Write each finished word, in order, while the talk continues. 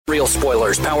Real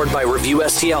spoilers powered by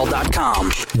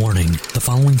ReviewSTL.com. Warning, the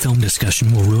following film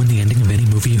discussion will ruin the ending of any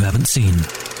movie you haven't seen.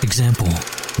 Example,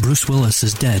 Bruce Willis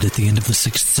is dead at the end of The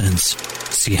Sixth Sense.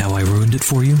 See how I ruined it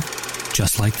for you?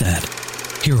 Just like that.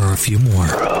 Here are a few more.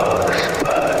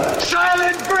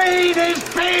 Silent breed is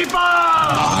people!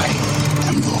 I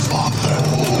am your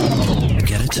father.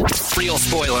 Get it? Real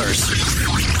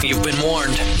spoilers. You've been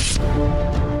warned.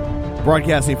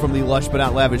 Broadcasting from the lush but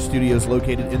not lavish studios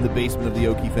located in the basement of the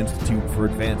O'Keefe Institute for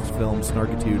Advanced Film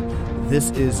Snarkitude,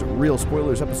 this is Real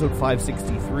Spoilers, episode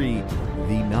 563,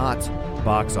 the not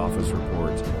box office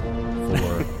report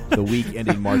for the week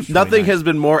ending March 29th. Nothing has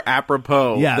been more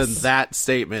apropos Yes. than that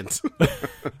statement.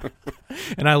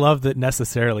 And I love that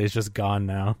necessarily it's just gone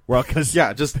now. Well, because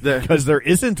because there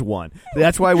isn't one.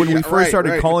 That's why when we first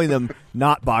started right. calling them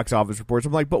not box office reports,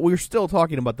 I'm like, but we're still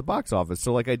talking about the box office.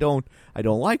 So like, I don't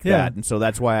like that, and so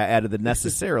that's why I added the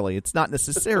necessarily. It's not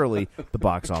necessarily the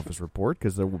box office report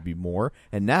because there will be more,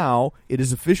 and now it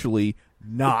is officially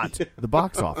not the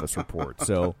box office report.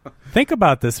 So Think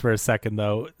about this for a second,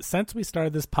 though. Since we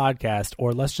started this podcast,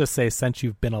 or let's just say since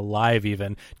you've been alive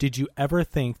even, did you ever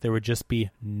think there would just be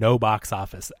no box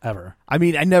office ever? I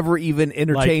mean, I never even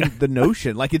entertained the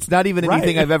notion. Like, it's not even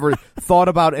anything I've ever thought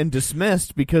about and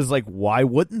dismissed because, like, why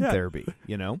wouldn't there be,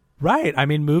 you know? Right. I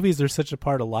mean, movies are such a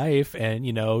part of life, and,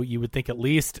 you know, you would think at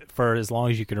least for as long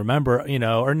as you can remember, you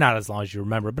know, or not as long as you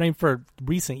remember, but I mean, for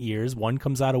recent years, one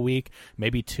comes out a week,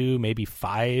 maybe two, maybe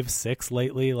 5, 6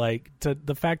 lately. Like, to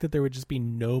the fact that there would just be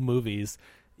no movies,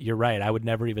 you're right. I would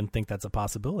never even think that's a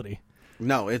possibility.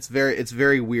 No, it's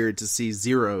very weird to see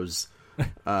zeros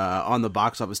on the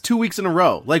box office 2 weeks in a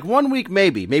row. Like 1 week,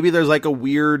 maybe there's like a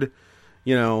weird,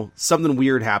 you know, something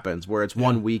weird happens where it's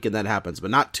 1 week and that happens, but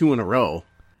not 2 in a row.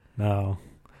 No.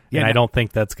 Yeah, and I don't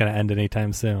think that's going to end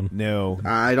anytime soon. No.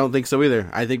 I don't think so either.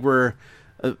 I think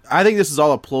I think this is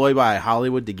all a ploy by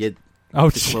Hollywood to get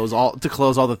to close all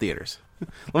the theaters.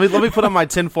 Let me put on my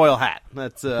tinfoil hat.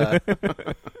 That's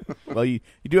Well, you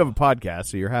do have a podcast,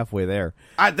 so you're halfway there.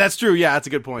 that's true. Yeah, that's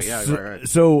a good point. Yeah, right.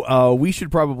 So we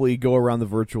should probably go around the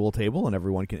virtual table and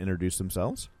everyone can introduce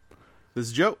themselves. This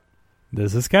is Joe.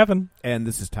 This is Kevin. And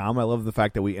this is Tom. I love the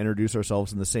fact that we introduce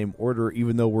ourselves in the same order,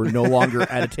 even though we're no longer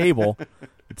at a table.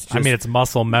 It's just, it's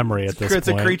muscle memory at this point. It's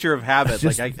a creature of habit.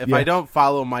 Just, like if I don't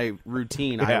follow my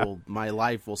routine, my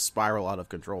life will spiral out of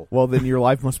control. Well, then your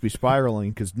life must be spiraling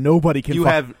because nobody can. You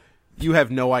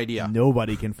have no idea.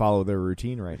 Nobody can follow their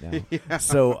routine right now. Yeah.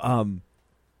 So,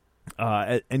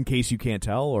 in case you can't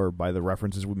tell, or by the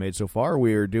references we made so far,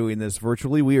 we are doing this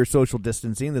virtually. We are social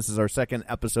distancing. This is our second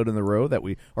episode in the row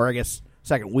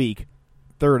second week,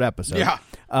 third episode.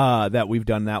 That we've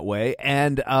done that way,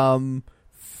 and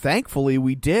thankfully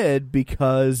we did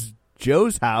because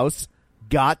Joe's house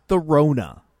got the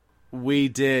Rona. We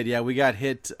did. Yeah, we got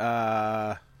hit.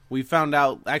 We found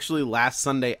out actually last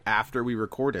Sunday after we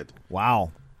recorded.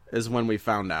 Wow, is when we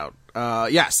found out.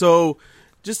 So.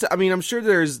 I'm sure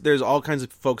there's all kinds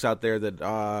of folks out there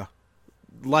that,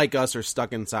 like us, are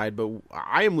stuck inside, but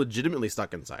I am legitimately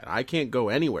stuck inside. I can't go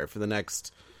anywhere for the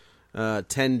next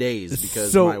 10 days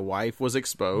because my wife was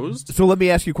exposed. So let me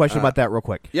ask you a question about that real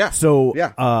quick. Yeah. So,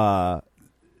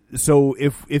 so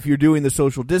if you're doing the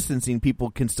social distancing, people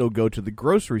can still go to the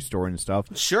grocery store and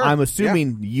stuff. Sure. I'm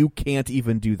assuming you can't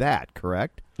even do that,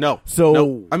 correct? No. So,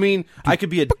 no. I mean, I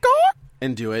could be a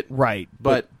and do it. Right.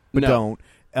 But no. Don't.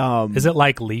 Is it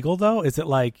like legal though? Is it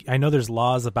like, I know there's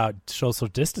laws about social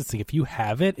distancing. If you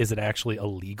have it, is it actually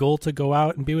illegal to go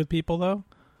out and be with people though?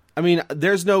 I mean,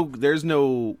 there's no,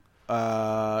 no,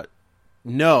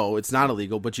 it's not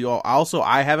illegal, but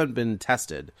I haven't been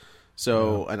tested.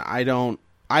 So, and I don't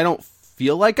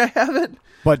feel like I have it.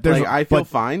 But I feel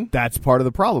fine. That's part of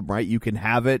the problem, right? You can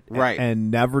have it right.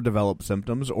 and never develop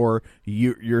symptoms, or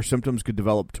your symptoms could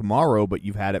develop tomorrow, but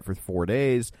you've had it for 4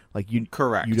 days.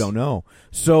 Correct. You don't know.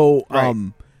 So,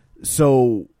 right.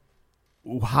 So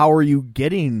how are you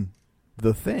getting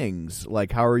the things?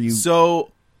 Like, how are you?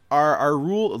 So our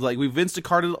rule, like, we've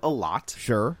Instacarted a lot.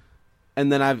 Sure.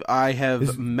 And then I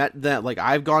have met them. Like,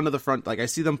 I've gone to the front. Like, I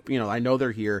see them. You know, I know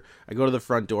they're here. I go to the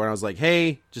front door and I was like,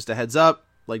 "Hey, just a heads up.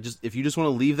 Like, just if you just want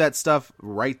to leave that stuff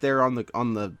right there on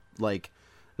the like,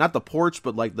 not the porch,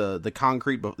 but like the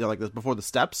concrete, like this before the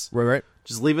steps. Right.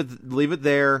 Just leave it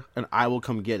there, and I will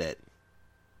come get it.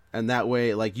 And that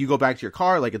way, like, you go back to your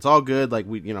car, like, it's all good. Like,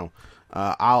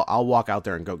 I'll walk out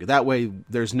there and go get. That way,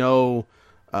 there's no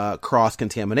cross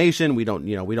contamination. We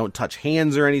don't touch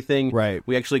hands or anything. Right.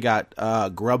 We actually got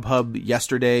Grubhub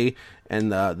yesterday,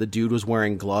 and the dude was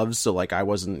wearing gloves, so like I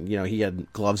wasn't. He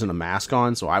had gloves and a mask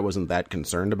on, so I wasn't that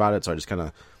concerned about it. So I just kind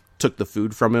of took the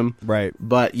food from him. Right.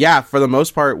 But yeah, for the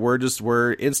most part,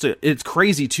 it's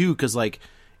crazy too, because like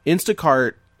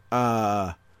Instacart,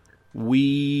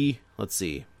 let's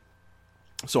see.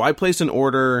 So I placed an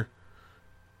order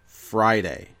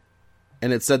Friday,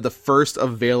 and it said the first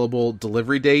available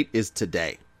delivery date is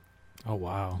today. Oh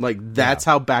wow! Like that's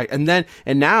how bad. And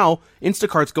now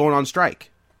Instacart's going on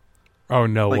strike. Oh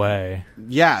no way!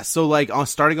 Yeah, so like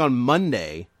starting on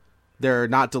Monday, they're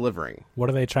not delivering. What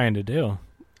are they trying to do?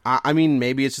 I mean,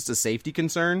 maybe it's just a safety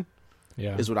concern.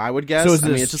 Yeah, is what I would guess. So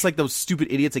it's just like those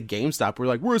stupid idiots at GameStop. We're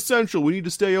like, we're essential. We need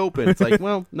to stay open. It's like,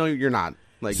 well, no, you're not.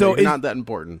 Like, so you're not that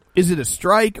important. Is it a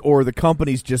strike, or the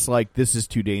company's just like, this is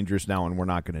too dangerous now, and we're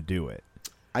not going to do it?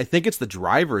 I think it's the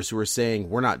drivers who are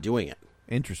saying we're not doing it.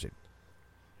 Interesting.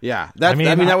 Yeah, that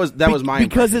was my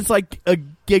because impression. it's like a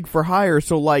gig for hire,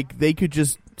 so like they could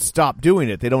just stop doing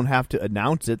it. They don't have to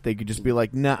announce it. They could just be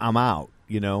like, "Nah, I'm out."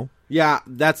 You know? Yeah,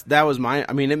 that was my.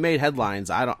 I mean, it made headlines.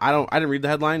 I didn't read the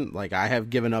headline. Like, I have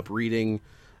given up reading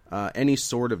any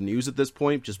sort of news at this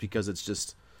point, just because it's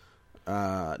just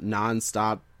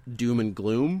nonstop doom and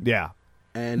gloom. Yeah.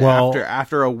 And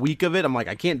after a week of it, I'm like,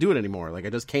 I can't do it anymore. Like,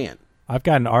 I just can't. I've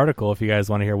got an article if you guys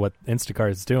want to hear what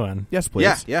Instacart's doing. Yes,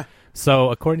 please. Yeah. So,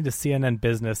 according to CNN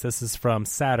Business, this is from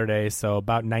Saturday, so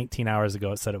about 19 hours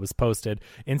ago it said it was posted.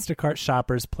 Instacart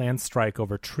shoppers plan strike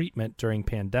over treatment during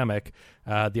pandemic.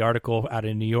 The article out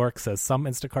of New York says some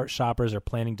Instacart shoppers are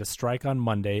planning to strike on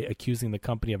Monday, accusing the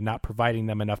company of not providing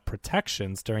them enough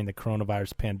protections during the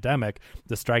coronavirus pandemic.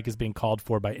 The strike is being called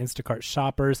for by Instacart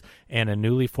shoppers and a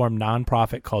newly formed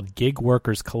nonprofit called Gig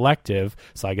Workers Collective.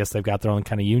 So I guess they've got their own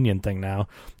kind of union thing now.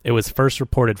 It was first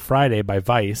reported Friday by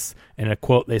Vice. In a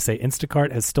quote, they say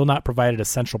Instacart has still not provided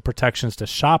essential protections to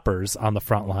shoppers on the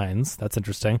front lines. That's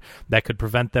interesting. That could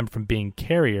prevent them from being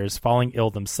carriers, falling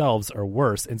ill themselves, or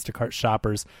worse. Instacart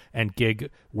shoppers and Gig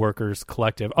Workers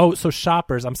Collective. Oh, so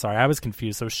shoppers. I'm sorry, I was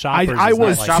confused. So shoppers. I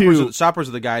was too. Shoppers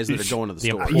are the guys that are going to the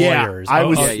store. Employers. Yeah, I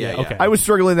was. Okay. I was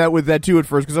struggling with that too at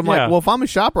first, because I'm like, well, if I'm a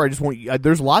shopper, I just want.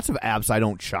 There's lots of apps I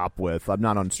don't shop with. I'm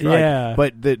not on strike. Yeah.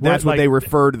 But that's what they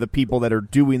refer to the people that are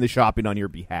doing the shopping on your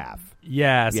behalf.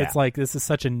 Yes, Yeah. it's like this is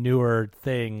such a newer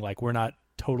thing. Like, we're not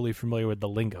totally familiar with the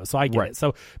lingo, so I get Right. it.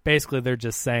 So basically, they're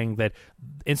just saying that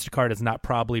Instacart is not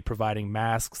probably providing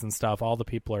masks and stuff. All the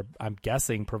people are, I'm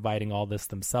guessing, providing all this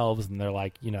themselves, and they're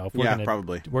like, if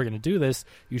we're gonna do this,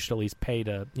 you should at least pay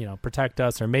to protect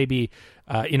us, or maybe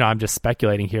I'm just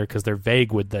speculating here because they're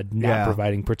vague with the not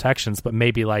providing protections, but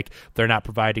maybe like they're not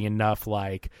providing enough,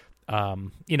 like.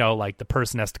 Like the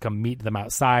person has to come meet them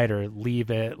outside or leave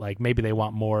it. Like, maybe they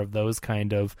want more of those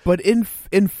kind of. But in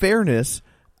fairness,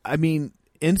 I mean,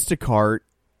 Instacart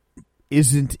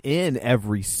isn't in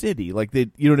every city. Like,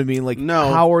 you know what I mean? Like,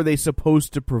 no. How are they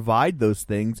supposed to provide those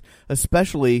things,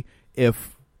 especially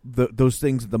if those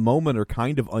things at the moment are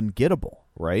kind of ungettable,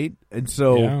 right? And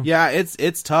so, yeah,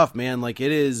 it's tough, man. Like,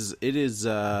 it is.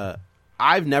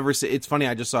 I've never seen. It's funny.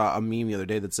 I just saw a meme the other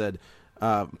day that said.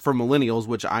 For millennials,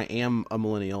 which I am a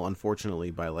millennial,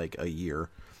 unfortunately, by like a year.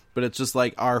 But it's just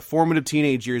like our formative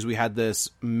teenage years, we had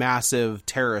this massive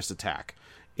terrorist attack.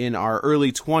 In our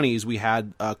early 20s, we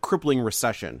had a crippling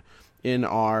recession. In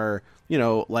our,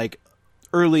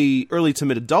 early to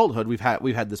mid adulthood, we've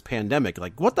had this pandemic.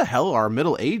 Like, what the hell are our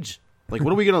middle age? Like,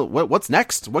 what are we gonna? What's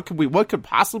next? What could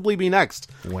possibly be next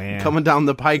coming down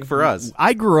the pike for us?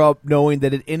 I grew up knowing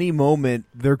that at any moment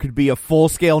there could be a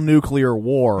full-scale nuclear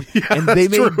war, and they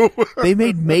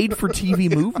made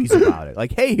made-for-TV movies about it.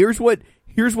 Like, hey, here's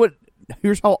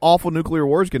how awful nuclear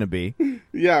war is going to be.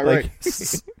 Yeah, right.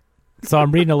 So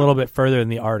I'm reading a little bit further in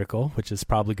the article, which is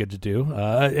probably good to do.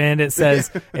 And it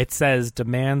says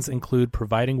demands include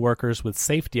providing workers with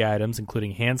safety items,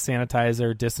 including hand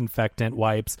sanitizer, disinfectant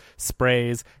wipes,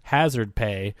 sprays, hazard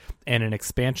pay, and an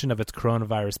expansion of its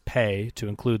coronavirus pay to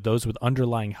include those with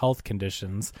underlying health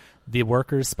conditions. The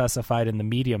workers specified in the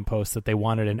Medium post that they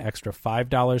wanted an extra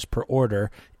 $5 per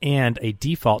order and a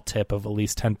default tip of at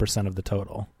least 10% of the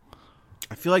total.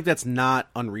 I feel like that's not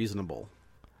unreasonable.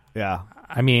 Yeah.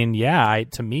 I mean,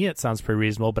 to me it sounds pretty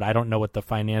reasonable, but I don't know what the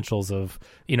financials of,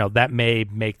 that may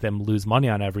make them lose money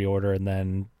on every order, and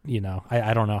then,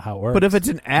 I don't know how it works. But if it's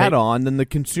an add-on, then the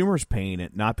consumer's paying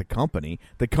it, not the company.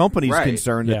 The company's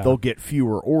concerned that they'll get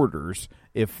fewer orders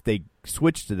if they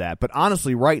switch to that. But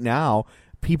honestly, right now,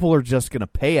 people are just going to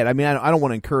pay it. I mean, I don't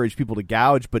want to encourage people to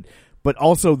gouge, but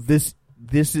also that's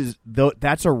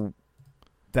a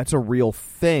real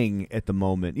thing at the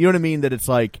moment. You know what I mean? That it's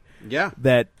like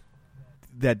that.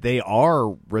 that they are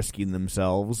risking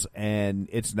themselves, and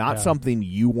it's not something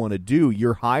you want to do.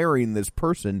 You're hiring this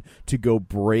person to go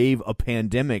brave a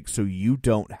pandemic so you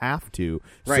don't have to.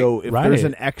 Right. So if there's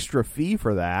an extra fee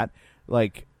for that,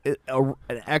 like an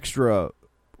extra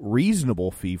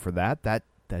reasonable fee for that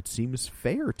seems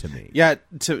fair to me. Yeah,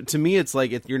 to me, it's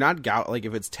like if you're not like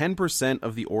if it's 10%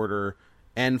 of the order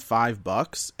and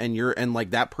 $5, and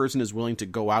like that person is willing to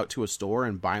go out to a store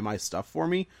and buy my stuff for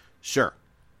me, sure.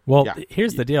 Well,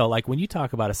 here's the deal. Like when you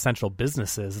talk about essential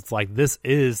businesses, it's like this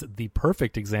is the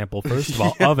perfect example, first of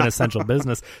all, of an essential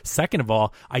business. Second of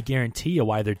all, I guarantee you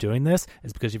why they're doing this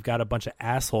is because you've got a bunch of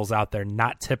assholes out there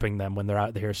not tipping them when they're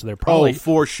out there. So they're probably... Oh,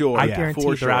 for sure. I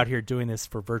guarantee they're out here doing this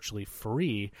for virtually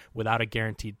free without a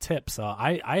guaranteed tip. So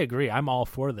I agree. I'm all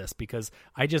for this because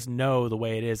I just know the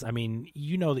way it is. I mean,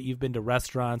 you know that you've been to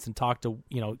restaurants and talked to,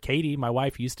 Katie, my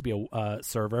wife, used to be a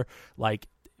server. Like,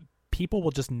 people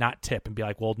will just not tip and be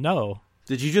like, well, no.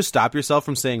 Did you just stop yourself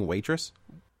from saying waitress?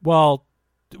 Well,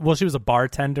 she was a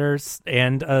bartender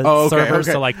and a server.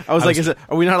 Okay. So like, I was like,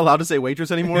 are we not allowed to say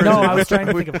waitress anymore? No, I was trying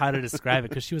to think of how to describe it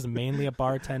because she was mainly a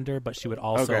bartender, but she would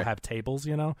also have tables,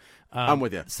 I'm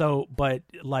with you. So, but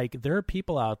like, there are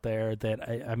people out there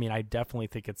that I mean, I definitely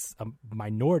think it's a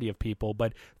minority of people,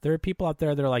 but there are people out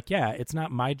there that are like, yeah, it's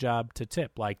not my job to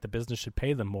tip. Like, the business should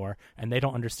pay them more, and they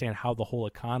don't understand how the whole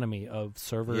economy of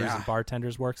servers and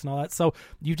bartenders works and all that. So,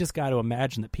 you just got to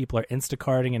imagine that people are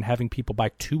Instacarting and having people buy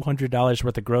 $200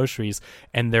 worth of groceries,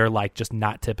 and they're like just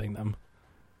not tipping them.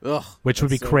 Ugh, which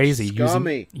would be so crazy.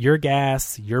 Scummy. Using your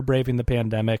gas, you're braving the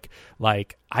pandemic.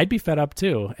 Like, I'd be fed up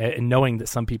too, and knowing that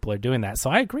some people are doing that. So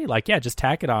I agree. Like, yeah, just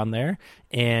tack it on there.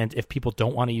 And if people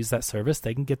don't want to use that service,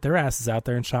 they can get their asses out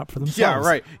there and shop for themselves. Yeah,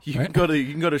 right. You can go to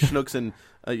Schnucks and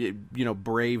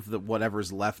brave the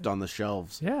whatever's left on the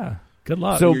shelves. Yeah, good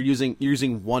luck. So you're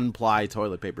using one ply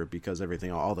toilet paper because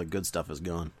all the good stuff is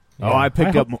gone. Yeah. Oh, I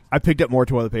picked up more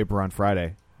toilet paper on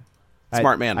Friday.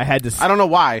 Smart man. I had to. I don't know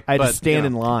why. I had to stand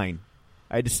in line.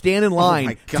 I had to stand in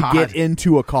line to get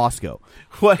into a Costco.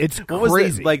 It's what crazy.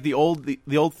 Was it? Like the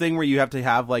old thing where you have to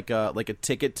have like a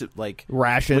ticket to like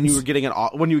rations when you were getting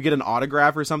when you get an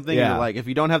autograph or something. Yeah. You're like, if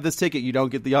you don't have this ticket, you don't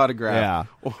get the autograph.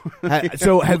 Yeah.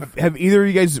 So have either of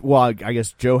you guys? Well, I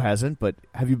guess Joe hasn't, but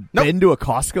have you been to a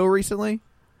Costco recently?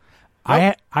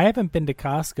 Nope. I haven't been to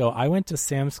Costco. I went to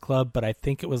Sam's Club, but I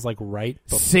think it was like right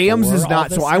before Sam's is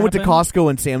not. So I went to happened. Costco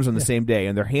and Sam's on the same day,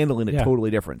 and they're handling it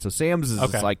totally different. So Sam's is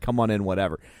just like, come on in,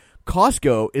 whatever.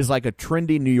 Costco is like a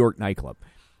trendy New York nightclub.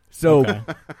 So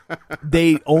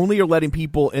they only are letting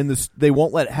people in this. They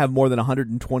won't have more than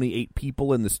 128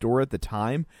 people in the store at the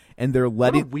time, and they're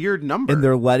letting what a weird number. And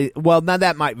they're letting. Well, now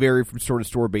that might vary from store to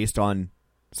store based on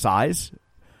size.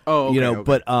 Oh, okay, okay.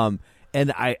 But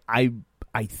and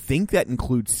I think that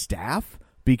includes staff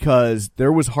because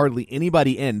there was hardly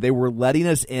anybody in. They were letting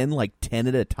us in like 10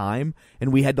 at a time,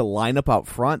 and we had to line up out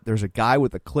front. There's a guy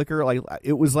with a clicker. Like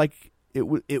it was like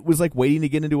waiting to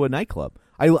get into a nightclub.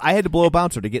 I had to blow a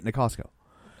bouncer to get into Costco.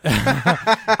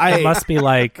 It must be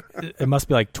like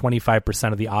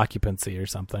 25% of the occupancy or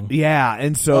something. Yeah,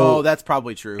 and so that's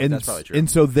probably true. That's probably true. And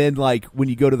so then, like when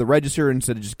you go to the register,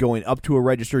 instead of just going up to a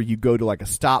register, you go to like a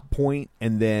stop point,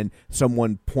 and then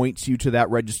someone points you to that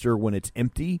register when it's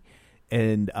empty,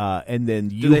 and then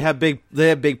you. Do they have big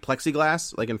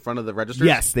plexiglass like in front of the registers?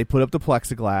 Yes, they put up the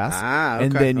plexiglass. Okay,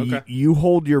 and then you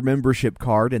hold your membership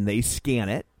card, and they scan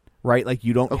it. Right, like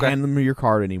you don't hand them your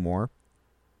card anymore.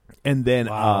 And then,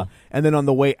 and then on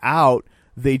the way out,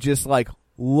 they just like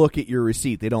look at your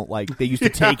receipt. They don't they used to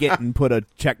take it and put a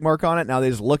check mark on it. Now they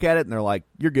just look at it and they're like,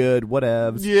 "You're good,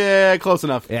 whatevs." Yeah, close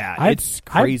enough. Yeah, it's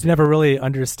crazy. I've never really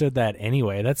understood that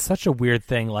anyway. That's such a weird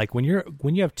thing. Like when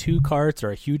you have two carts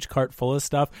or a huge cart full of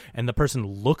stuff, and the person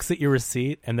looks at your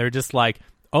receipt and they're just like,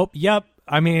 "Oh, yep."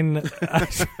 I mean,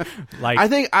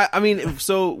 I mean,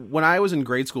 so when I was in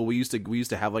grade school, we used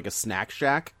to have like a snack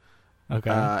shack. Okay.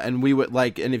 And we would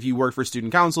and if you worked for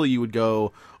student council, you would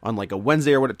go on like a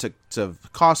Wednesday or what it took to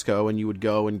Costco, and you would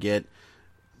go and get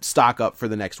stock up for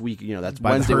the next week. That's by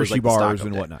Wednesday the was Hershey like bars the stock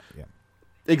and day. whatnot. Yeah,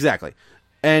 exactly.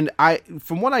 And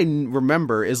from what I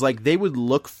remember, is like they would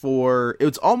look for.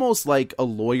 It's almost like a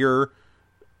lawyer.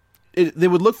 They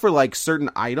would look for like certain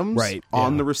items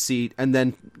on the receipt, and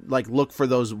then like look for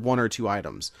those one or two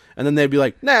items, and then they'd be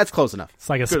like, "Nah, it's close enough." It's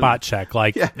like a spot check,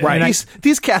 like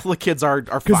These Catholic kids are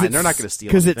fine; they're not going to steal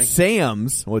anything. Because it's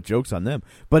Sam's. Well, joke's on them,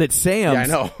 but it's Sam's.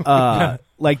 Yeah, I know.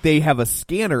 Like they have a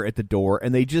scanner at the door,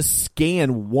 and they just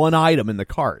scan one item in the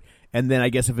cart, and then I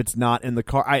guess if it's not in the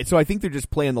car, so I think they're just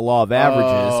playing the law of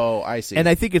averages. Oh, I see. And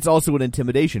I think it's also an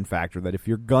intimidation factor that if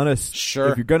you're gonna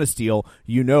steal,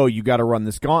 you got to run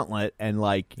this gauntlet, and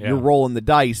you're rolling the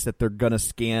dice that they're gonna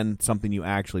scan something you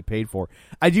actually paid for.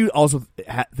 I do also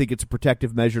think it's a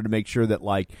protective measure to make sure that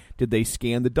did they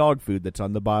scan the dog food that's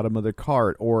on the bottom of their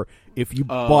cart, or if you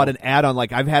bought an add-on,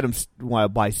 I've had them want to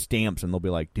buy stamps, and they'll be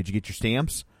like, "Did you get your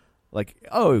stamps?"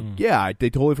 Yeah, they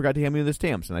totally forgot to hand me the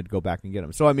stamps, and I'd go back and get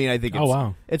them. So, I mean, I think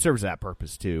it serves that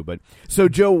purpose, too. But so,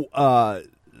 Joe,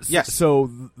 yes.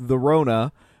 So the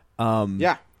Rona,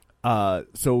 yeah.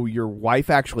 So your wife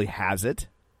actually has it.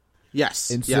 Yes.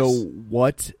 And yes. so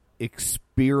what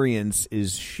experience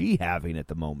is she having at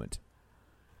the moment?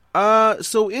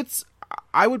 So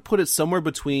I would put it somewhere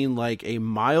between a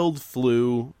mild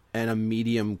flu and a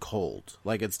medium cold.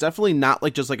 It's definitely not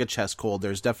just a chest cold.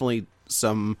 There's definitely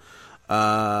some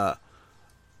other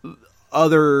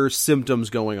symptoms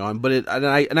going on, but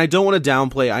I don't want to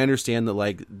downplay. I understand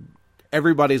that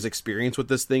everybody's experience with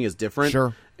this thing is different.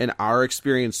 Sure. And our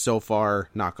experience so far,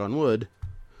 knock on wood,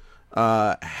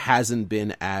 hasn't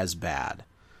been as bad.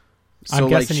 So, I'm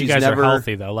guessing you guys are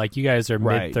healthy though. You guys are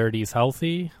Right. mid-30s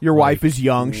healthy. Your wife is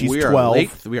young. She's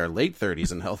 12. We are late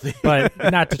 30s and healthy. But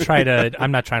not to try to.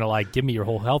 I'm not trying to give me your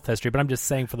whole health history. But I'm just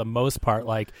saying, for the most part,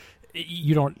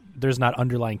 you don't. There's not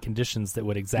underlying conditions that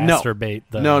would exacerbate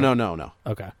the. No.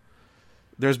 Okay.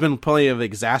 There's been plenty of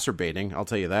exacerbating, I'll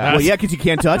tell you that. Well, yeah, because you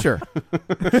can't touch her.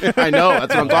 I know,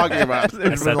 that's what I'm talking about.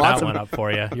 I set that one up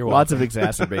for you. You're welcome. Lots of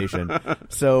exacerbation.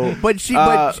 So, but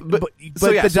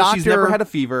the doctor, she's never had a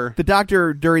fever. The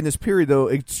doctor during this period though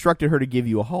instructed her to give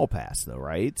you a hall pass, though,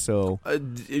 right? So,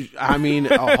 I mean,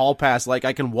 a hall pass,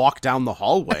 I can walk down the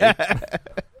hallway.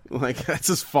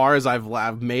 That's as far as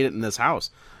I've made it in this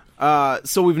house.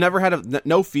 So we've never had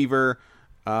no fever,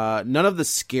 none of the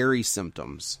scary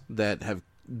symptoms that have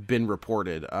been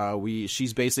reported.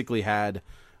 She's basically had,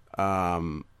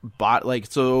 so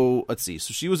let's see.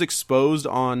 So she was exposed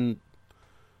on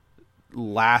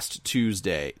last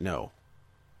Tuesday. No.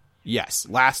 Yes,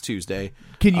 last Tuesday.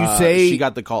 Can you say she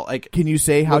got the call? Can you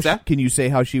say how? What's that? Can you say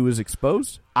how she was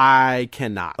exposed? I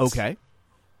cannot. Okay.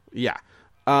 Yeah.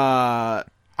 I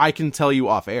can tell you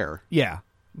off air. Yeah.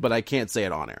 But I can't say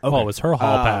it on air. Oh, it was her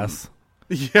hall pass.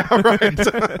 Yeah, right.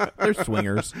 They're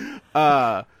swingers.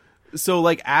 So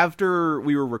after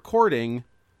we were recording,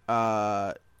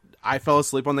 I fell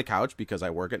asleep on the couch because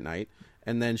I work at night,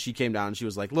 and then she came down and she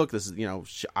was like, "Look, this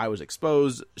is I was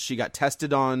exposed." She got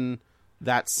tested on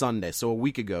that Sunday, so a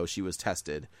week ago she was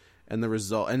tested, and the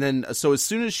result. And then so as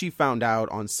soon as she found out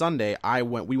on Sunday,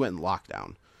 we went in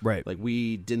lockdown. Right.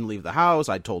 We didn't leave the house.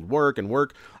 I told work.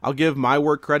 I'll give my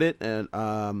work credit,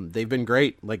 and they've been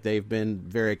great. They've been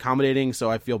very accommodating,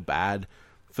 so I feel bad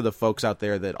for the folks out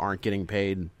there that aren't getting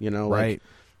paid, Right.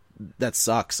 That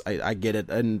sucks. I get it,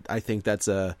 and I think that's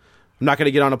I'm not going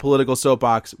to get on a political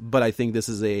soapbox, but I think this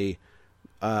is a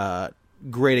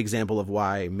great example of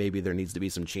why maybe there needs to be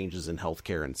some changes in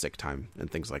healthcare and sick time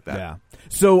and things like that. Yeah.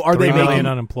 So are 3 they million making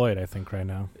unemployed? I think right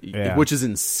now. Yeah. Which is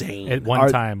insane. At one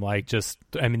time,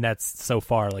 that's so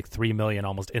far 3 million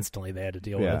almost instantly they had to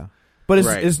deal with. But it's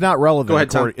Right. it's not relevant. Go ahead,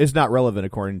 Tom. It's not relevant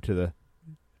according to the.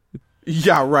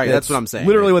 Yeah, right. That's what I'm saying.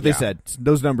 Literally what they Yeah. said.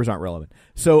 Those numbers aren't relevant.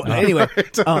 So anyway,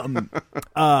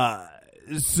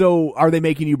 so are they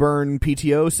making you burn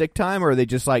PTO sick time, or are they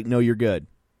just no, you're good?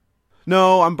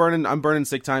 No, I'm burning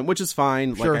sick time, which is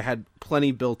fine. Sure. I had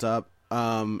plenty built up.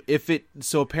 If it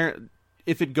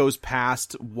goes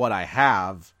past what I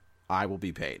have, I will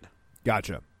be paid.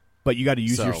 Gotcha. But you got to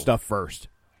use your stuff first.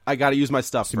 I got to use my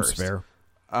stuff Seems first. fair.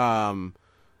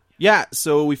 Yeah.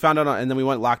 So we found out, and then we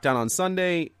went lockdown on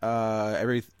Sunday.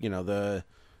 She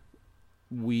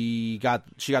got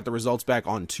the results back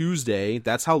on Tuesday.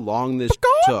 That's how long this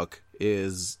took.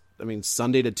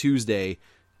 Sunday to Tuesday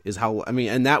is how.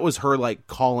 And that was her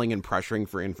calling and pressuring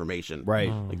for information.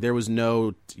 Right. There was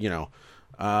no,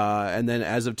 and then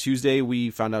as of Tuesday, we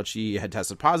found out she had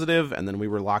tested positive, and then we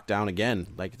were locked down again.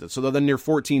 So then your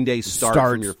 14 days start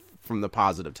from the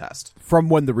positive test. From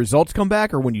when the results come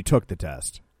back, or when you took the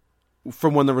test?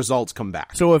 From when the results come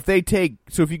back. So if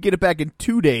you get it back in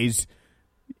 2 days,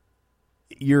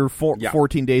 your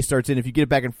 14 days starts in. If you get it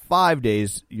back in 5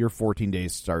 days, your 14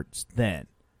 days starts then.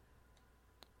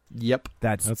 Yep.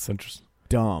 That's interesting.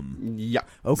 dumb. Yeah.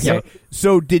 Okay.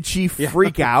 So did she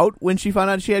freak out when she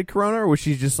found out she had corona, or was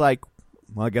she just like,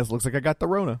 well, I guess it looks like I got the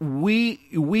Rona?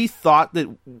 We thought that.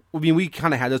 I mean, we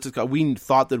kind of had this discussion. We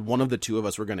thought that one of the two of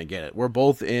us were going to get it. We're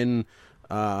both in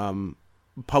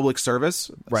public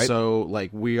service, right? So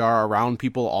like we are around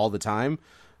people all the time.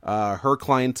 Her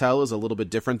clientele is a little bit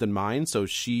different than mine, so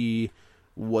she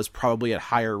was probably at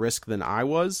higher risk than I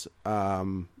was.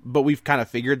 But we've kind of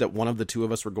figured that one of the two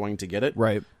of us were going to get it.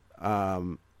 Right.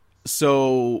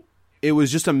 So it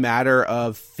was just a matter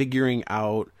of figuring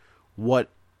out what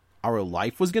our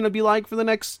life was going to be like for the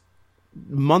next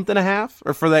month and a half,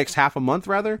 or for the next half a month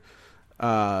rather.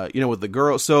 With the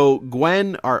girl. So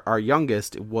Gwen, our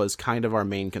youngest, was kind of our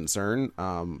main concern.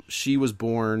 She was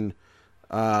born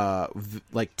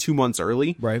like 2 months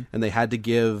early, right? And they had to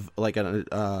give like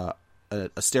a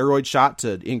steroid shot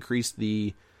to increase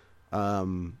the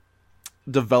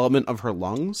development of her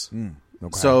lungs.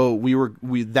 Okay. So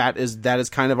that is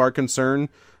kind of our concern.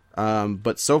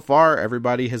 But so far,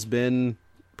 everybody has been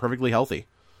perfectly healthy,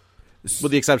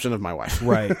 with the exception of my wife.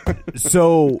 Right.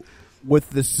 So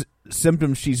with the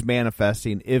symptoms she's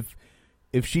manifesting,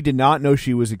 if she did not know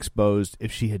she was exposed,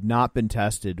 if she had not been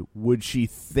tested, would she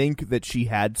think that she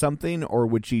had something, or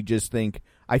would she just think,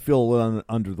 I feel a little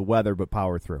under the weather, but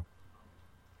power through?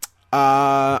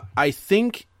 I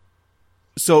think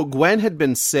so. Gwen had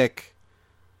been sick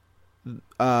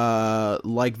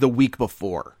like the week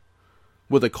before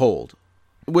with a cold,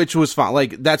 which was fine.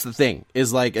 Like, that's the thing,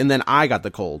 is like, and then I got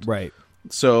the cold. Right.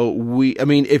 So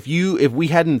if we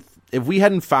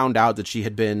hadn't found out that she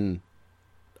had been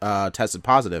tested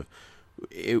positive,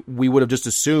 we would have just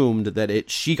assumed that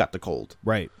she got the cold.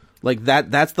 Right. Like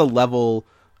that's the level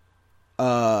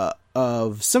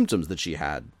of symptoms that she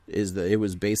had, is that it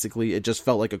was basically, it just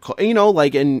felt like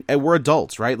and we're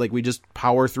adults, right? Like, we just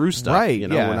power through stuff. Right.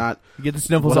 We're not, you get the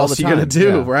sniffles what all else the are time. you gonna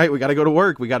do? Yeah. Right. We got to go to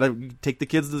work. We got to take the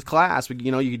kids to class.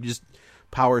 You just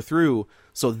power through.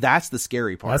 So that's the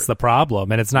scary part. That's the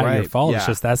problem, and it's not your fault. Yeah. It's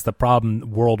just that's the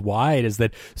problem worldwide, is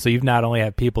that, so you've not only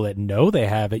have people that know they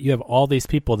have it, you have all these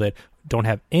people that don't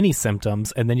have any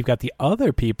symptoms, and then you've got the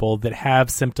other people that have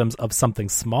symptoms of something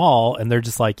small, and they're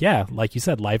just like, yeah, like you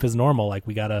said, life is normal. Like,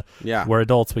 we're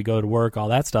adults, we go to work, all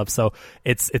that stuff. So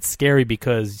it's scary,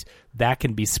 because that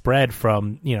can be spread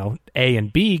from, A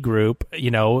and B group,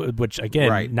 which,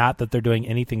 again, not that they're doing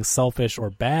anything selfish or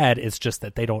bad. It's just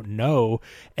that they don't know.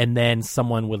 And then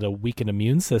someone with a weakened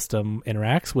immune system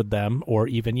interacts with them, or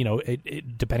even,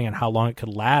 depending on how long it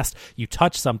could last, you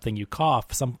touch something, you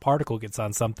cough, some particle gets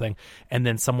on something, and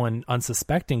then someone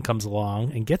unsuspecting comes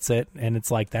along and gets it. And it's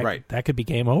like that could be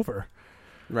game over.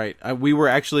 Right. We were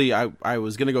actually, I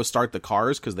was going to go start the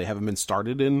cars, because they haven't been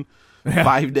started in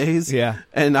 5 days. Yeah.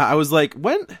 And I was like,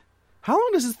 how long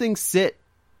does this thing sit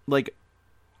like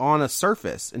on a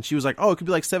surface? And she was like, oh, it could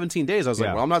be like 17 days. I was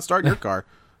like, well, I'm not starting your car.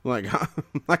 Like,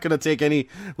 I'm not going to take any,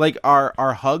 like,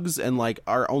 our hugs and like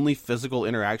our only physical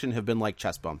interaction have been like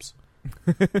chest bumps.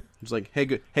 It's like, hey,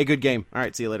 good game. All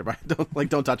right, see you later. Bye.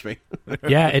 Don't touch me.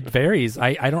 Yeah, it varies.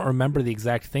 I don't remember the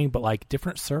exact thing, but like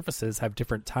different surfaces have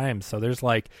different times. So there's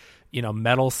like,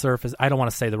 metal surface. I don't want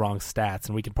to say the wrong stats,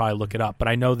 and we can probably look it up, but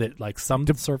I know that like some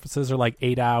surfaces are like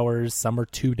 8 hours, some are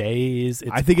 2 days.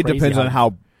 I think it depends on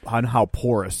how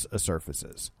porous a surface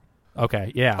is.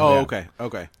 Okay. Yeah. Oh, yeah.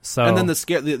 Okay. So, and then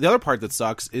the other part that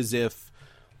sucks is if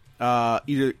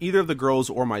either of the girls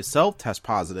or myself test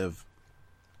positive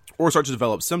or start to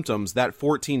develop symptoms, that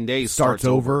 14 days starts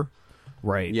over.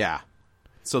 Right. Yeah.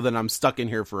 So then I'm stuck in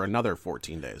here for another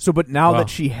 14 days. So, but now that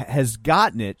she has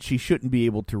gotten it, she shouldn't be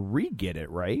able to re-get it,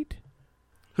 right?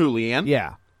 Who, Leanne?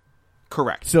 Yeah.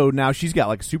 Correct. So now she's got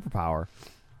like a superpower.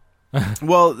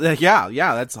 Well, yeah.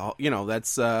 That's all.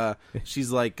 That's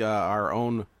she's like our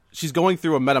own. She's going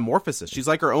through a metamorphosis. She's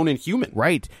like her own Inhuman.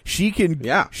 Right. She can.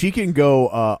 Yeah. She can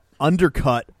go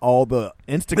undercut all the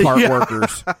Instacart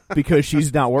workers because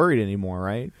she's not worried anymore.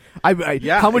 Right.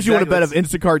 How much you want to bet if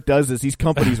Instacart does this? These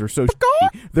companies are so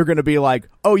shitty, they're going to be like,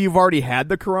 "Oh, you've already had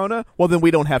the corona? Well, then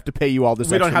we don't have to pay you all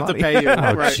this. We don't have money. to pay you."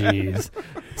 Oh, jeez.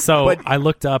 So I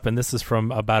looked up, and this is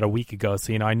from about a week ago,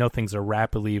 so I know things are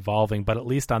rapidly evolving, but at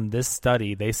least on this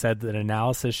study, they said that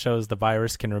analysis shows the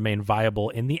virus can remain viable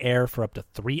in the air for up to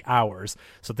 3 hours.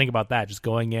 So think about that, just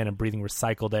going in and breathing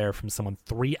recycled air from someone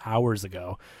 3 hours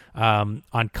ago.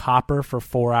 On copper for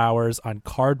 4 hours, on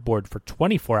cardboard for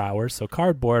 24 hours. So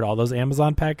cardboard, all those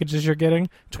Amazon packages you're getting,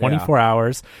 24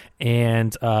 hours,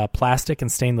 and plastic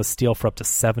and stainless steel for up to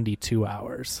 72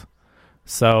 hours.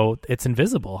 So it's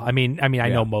invisible. I mean, I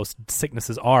know most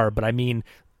sicknesses are, but I mean,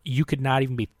 you could not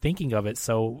even be thinking of it.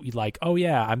 So like, oh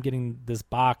yeah, I'm getting this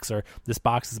box, or this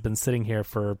box has been sitting here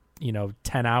for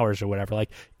 10 hours or whatever. Like,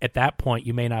 at that point,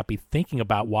 you may not be thinking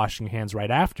about washing your hands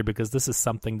right after, because this is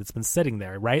something that's been sitting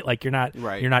there, right? Like, you're not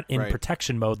in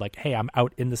protection mode. Like, hey, I'm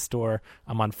out in the store,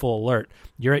 I'm on full alert.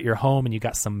 You're at your home and you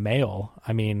got some mail.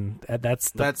 I mean,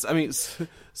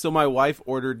 so my wife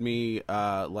ordered me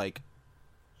like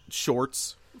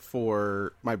shorts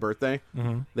for my birthday.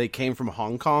 Mm-hmm. They came from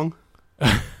Hong Kong.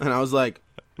 And I was like,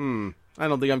 I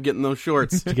don't think I'm getting those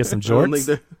shorts. Did you get some I don't jorts?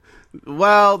 think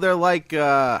they're like,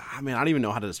 I don't even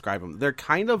know how to describe them. They're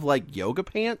kind of like yoga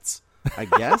pants, I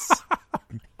guess.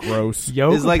 Gross.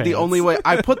 Yoga Is like the pants. only way.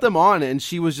 I put them on, and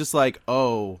she was just like,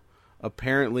 "Oh,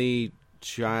 apparently,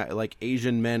 like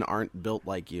Asian men aren't built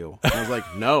like you." And I was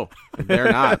like, "No,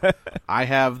 they're not. I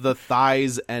have the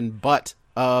thighs and butt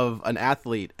of an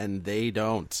athlete, and they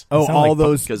don't." Oh, sound all like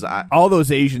those because all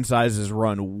those Asian sizes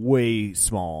run way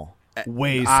small.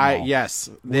 Way small. Yes.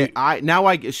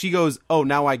 She goes, "Oh,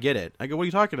 now I get it." I go, "What are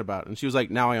you talking about?" And she was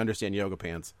like, "Now I understand yoga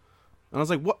pants." And I was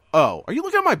like, "What? Oh, are you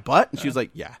looking at my butt?" And she was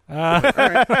like, "Yeah."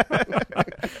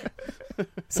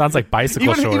 Sounds like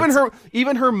bicycle shorts.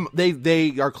 Even her,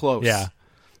 they are close. Yeah.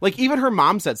 Like even her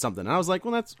mom said something, and I was like,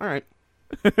 "Well, that's all right."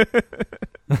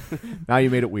 Now you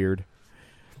made it weird.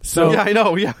 So Yeah, I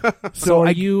know. Yeah. So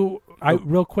are you?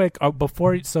 Real quick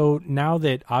before. So now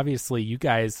that obviously you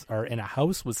guys are in a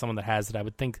house with someone that has it, I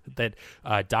would think that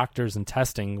doctors and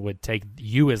testing would take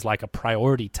you as like a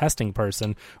priority testing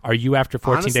person. Are you after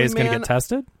 14 Honestly, days going to man, get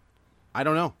tested? I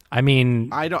don't know. I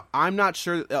mean, I'm not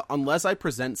sure unless I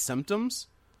present symptoms.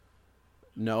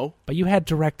 No, but you had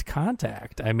direct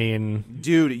contact. I mean,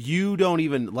 dude, you don't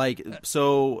even like.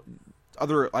 So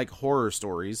other like horror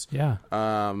stories. yeah.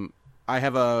 I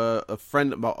have a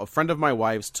friend of my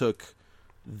wife's took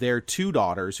their 2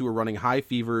 daughters who were running high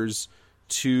fevers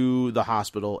to the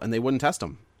hospital, and they wouldn't test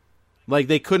them. Like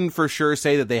they couldn't for sure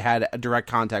say that they had a direct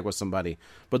contact with somebody,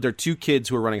 but their 2 kids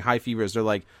who were running high fevers, they're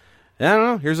like, I don't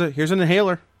know, here's an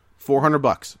inhaler, $400.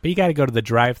 But you got to go to the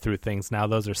drive-through things now.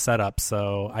 Those are set up,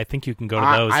 so I think you can go to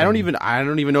those. I don't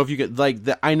even know if you could like.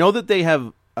 I know that they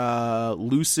have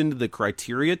loosened the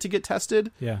criteria to get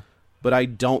tested. Yeah. But I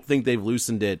don't think they've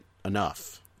loosened it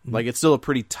enough. Like it's still a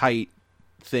pretty tight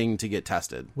thing to get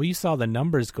tested. Well, you saw the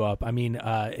numbers go up. I mean,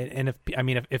 and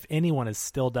if anyone is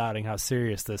still doubting how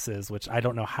serious this is, which I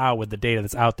don't know how with the data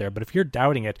that's out there, but if you're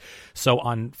doubting it, so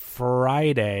on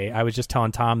Friday, I was just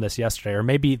telling Tom this yesterday, or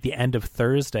maybe the end of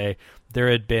Thursday,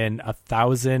 there had been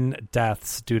 1,000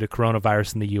 deaths due to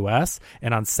coronavirus in the U.S.,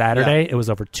 and on Saturday, it was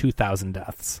over 2,000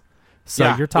 deaths. So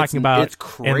Yeah, you're talking it's about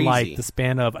crazy. in like the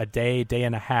span of a day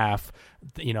and a half,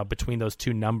 between those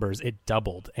two numbers, it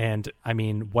doubled. And I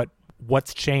mean,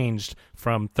 what's changed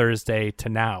from Thursday to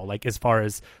now? Like as far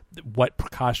as what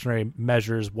precautionary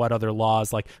measures, what other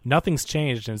laws, like nothing's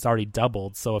changed and it's already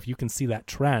doubled. So if you can see that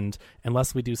trend,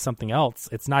 unless we do something else,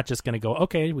 it's not just going to go,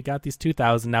 okay, we got these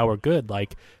 2,000, now we're good.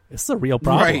 Like this is a real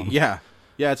problem. Right? Yeah,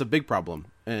 it's a big problem,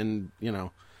 and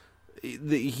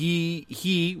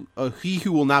he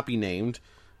who will not be named.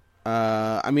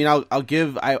 I mean,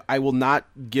 I will not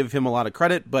give him a lot of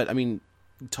credit, but I mean,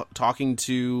 talking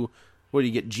to what do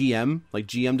you get GM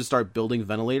to start building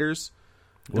ventilators?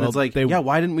 And it's like,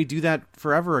 why didn't we do that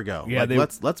forever ago? Yeah,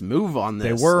 like, let's move on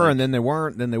this. They were, and then they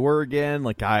weren't, then they were again.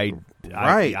 Like I don't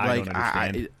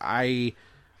understand.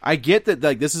 I get that.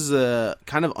 Like this is a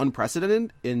kind of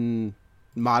unprecedented in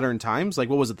modern times. Like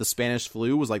what was it? The Spanish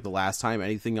flu was like the last time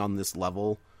anything on this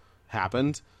level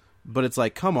happened. But it's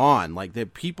like, come on, like the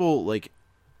people, like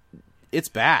it's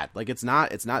bad. Like it's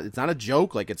not a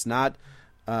joke. Like it's not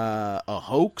a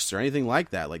hoax or anything like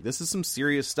that. Like this is some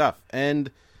serious stuff. And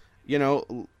that's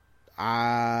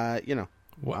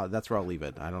where I'll leave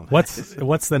it. I don't.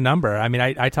 What's the number? I mean,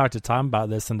 I talked to Tom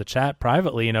about this in the chat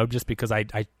privately. Just because I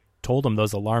told him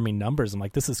those alarming numbers. I'm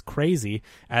like, this is crazy,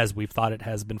 as we've thought it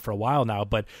has been for a while now.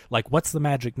 But like, what's the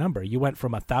magic number? You went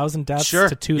from 1,000 deaths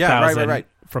to 2,000 Yeah, right.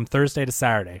 from Thursday to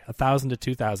Saturday, 1,000 to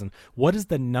 2,000. What is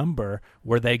the number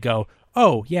where they go,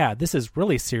 oh yeah, this is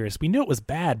really serious. We knew it was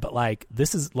bad, but like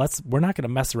we're not going to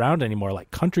mess around anymore. Like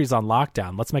country's on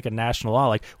lockdown. Let's make a national law.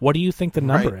 Like, what do you think the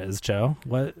number is, Joe?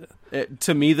 What?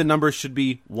 To me, the number should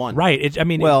be 1. Right. I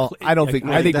think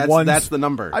that's the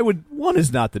number. 1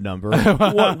 is not the number.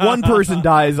 one person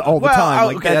dies all the time.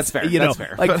 Like okay, that's fair. That's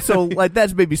fair. Like so, like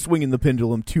that's maybe swinging the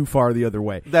pendulum too far the other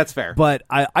way. That's fair. But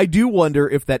I do wonder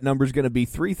if that number is going to be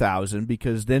 3,000,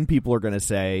 because then people are going to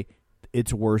say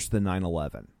it's worse than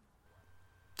 9/11.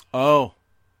 Oh,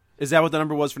 is that what the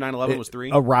number was for 9/11? Was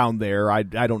 3? Around there. I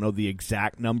don't know the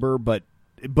exact number, but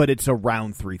it's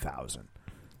around 3,000.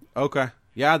 Okay.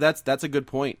 Yeah, that's a good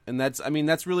point. And that's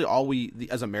really all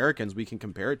as Americans we can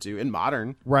compare it to in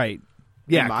modern. Right.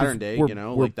 Yeah, in modern day,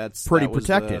 we're that's pretty that was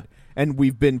protected. And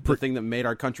we've been the thing that made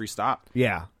our country stop.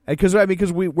 Yeah. Because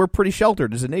we're pretty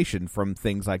sheltered as a nation from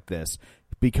things like this,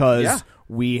 because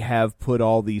we have put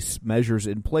all these measures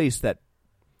in place that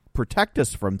protect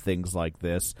us from things like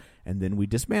this, and then we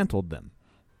dismantled them.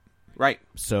 Right.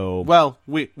 So well,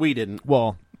 we didn't.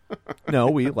 Well, No,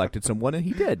 we elected someone, and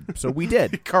he did. So we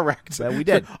did. Correct. That we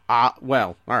did.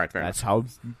 Well, all right, fair That's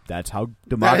enough. how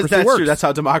democracy That's works. true. That's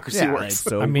how democracy Yeah, works.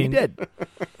 So I mean, we did.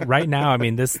 Right now, I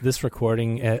mean, this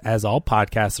recording, as all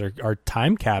podcasts, are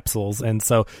time capsules. And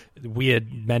so we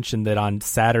had mentioned that on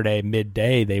Saturday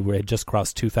midday, they had just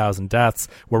crossed 2,000 deaths.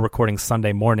 We're recording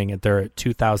Sunday morning, and they're at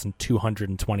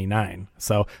 2,229.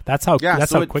 So that's how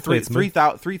how quickly it's moved.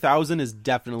 3,000 is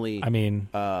definitely. I mean,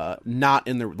 not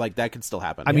in the like that could still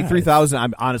happen. I mean, 3,000.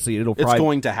 I'm honestly, it'll probably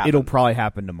going to happen. It'll probably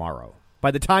happen tomorrow.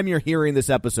 By the time you're hearing this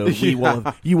episode, you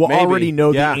will maybe. already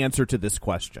know Yeah. the answer to this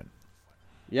question.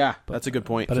 Yeah, that's a good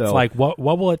point. But it's like, what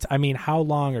will it? I mean, how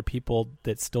long are people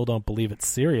that still don't believe it's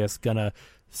serious gonna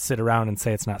sit around and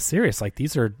say it's not serious? Like,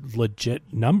 these are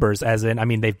legit numbers. As in, I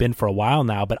mean, they've been for a while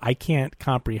now, but I can't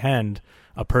comprehend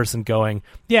a person going,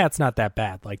 "Yeah, it's not that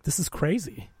bad." Like, this is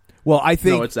crazy. Well, I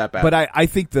think No, it's that bad. But I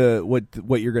think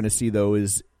what you're going to see though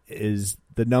is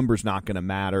the number's not going to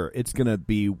matter. It's going to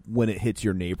be when it hits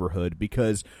your neighborhood,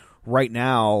 because right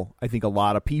now I think a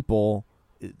lot of people,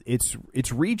 it's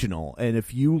regional, and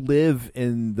if you live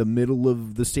in the middle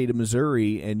of the state of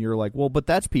Missouri and you're like, well, but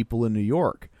that's people in New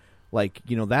York, like,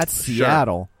 that's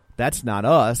Seattle, that's not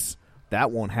us, that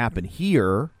won't happen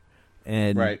here,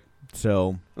 and right.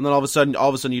 So, and then all of a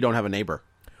sudden you don't have a neighbor.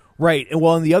 Right. And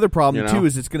well, and the other problem You know? too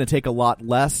is it's going to take a lot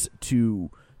less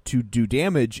to do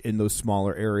damage in those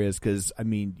smaller areas, because I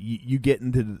mean, you get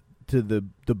into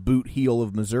the boot heel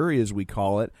of Missouri, as we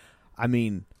call it. I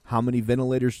mean, how many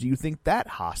ventilators do you think that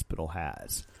hospital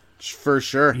has? For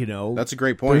sure. That's a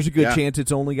great point. There's a good chance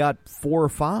it's only got 4 or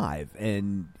 5,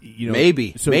 and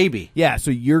maybe. Yeah,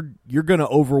 so you're going to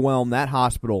overwhelm that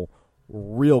hospital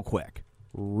real quick.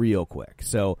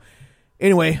 So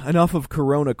anyway, enough of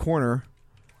Corona Corner.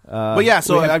 But yeah,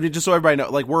 so I mean, just so everybody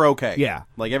knows, like, we're okay. Yeah.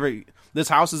 Like, this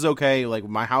house is okay. Like,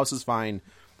 my house is fine.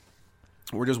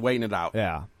 We're just waiting it out.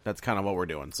 Yeah. That's kind of what we're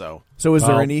doing. So is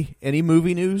there any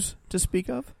movie news to speak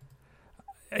of?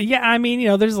 Yeah, I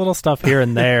mean, there's little stuff here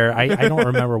and there. I don't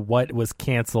remember what was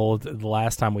canceled the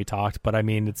last time we talked, but I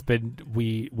mean, it's been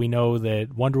we know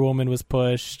that Wonder Woman was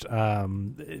pushed.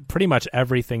 Pretty much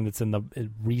everything that's in the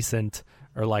recent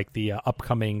or like the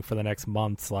upcoming for the next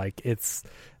months, like it's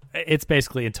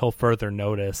basically until further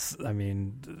notice. I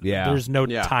mean, there's no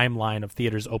timeline of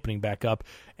theaters opening back up.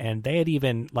 And they had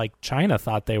even, like, China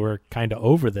thought they were kind of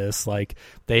over this. Like,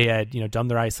 they had, done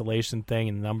their isolation thing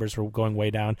and the numbers were going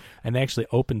way down. And they actually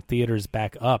opened theaters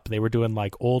back up. They were doing,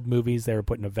 like, old movies. They were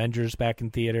putting Avengers back in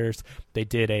theaters. They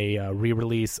did a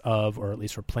re-release of, or at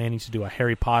least were planning to do, a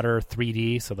Harry Potter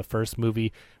 3D. So the first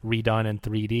movie redone in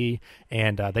 3D.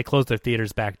 And they closed their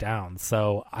theaters back down.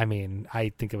 So, I mean, I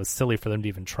think it was silly for them to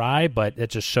even try, but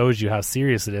it just shows you how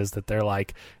serious it is that they're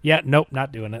like, yeah, nope,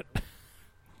 not doing it.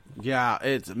 Yeah,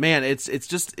 it's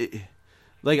just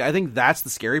like, I think that's the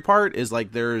scary part is,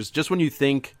 like, there's just when you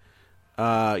think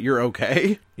you're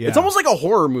okay, it's almost like a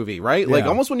horror movie, right? Like,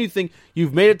 almost when you think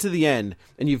you've made it to the end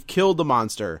and you've killed the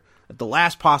monster, at the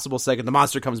last possible second the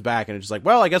monster comes back and it's just like,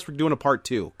 well, I guess we're doing a part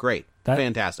 2. Great.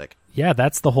 Fantastic. Yeah,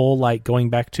 that's the whole, like, going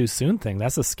back too soon thing.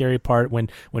 That's the scary part when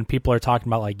people are talking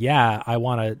about, like, yeah, I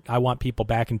want people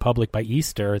back in public by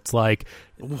Easter. It's like,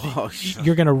 whoa,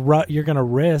 you're gonna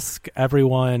risk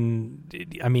everyone.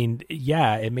 I mean,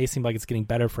 yeah, it may seem like it's getting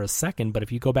better for a second, but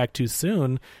if you go back too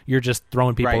soon, you're just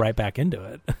throwing people right back into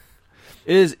it.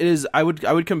 It is. I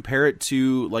would compare it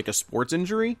to, like, a sports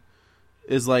injury.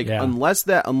 Is like,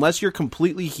 unless you're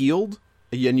completely healed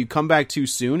and you come back too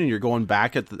soon and you're going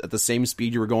back at the same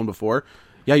speed you were going before,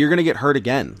 you're going to get hurt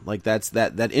again. Like,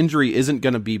 that injury isn't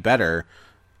going to be better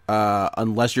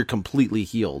unless you're completely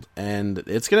healed, and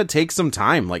it's going to take some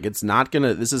time. Like, this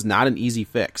is not an easy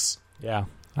fix. Yeah.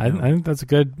 I think that's a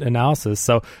good analysis.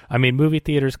 So, I mean, movie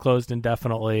theaters closed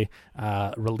indefinitely,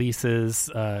 releases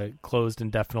closed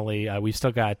indefinitely. We've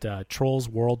still got Trolls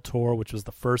World Tour, which was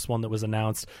the first one that was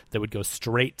announced that would go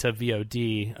straight to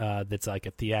VOD. That's like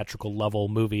a theatrical level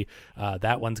movie.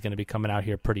 That one's going to be coming out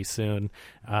here pretty soon.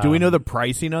 Do we know the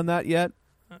pricing on that yet?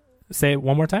 Say it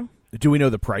one more time. Do we know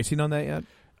the pricing on that yet?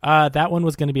 That one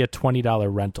was going to be a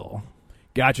 $20 rental.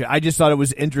 Gotcha. I just thought it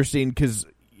was interesting because,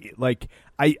 like,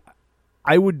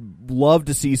 I would love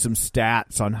to see some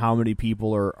stats on how many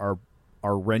people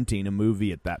are renting a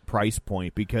movie at that price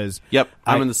point, because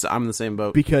I'm in the same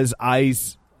boat, because I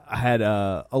had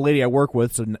a lady I work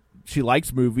with, so she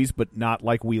likes movies but not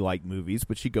like we like movies,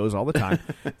 but she goes all the time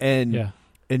and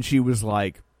she was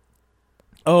like,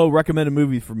 oh, recommend a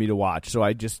movie for me to watch. So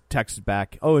I just texted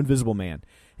back, oh, Invisible Man,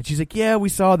 and she's like, yeah, we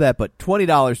saw that, but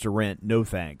 $20 to rent, no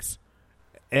thanks.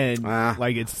 And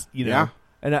like, it's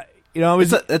and You know,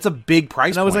 that's a big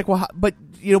price. And I was point. like,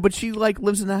 well, but she like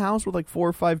lives in a house with like 4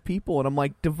 or 5 people, and I'm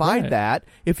like, divide that.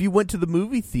 If you went to the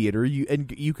movie theater,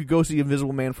 you could go see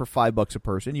Invisible Man for $5 a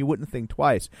person, you wouldn't think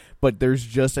twice. But there's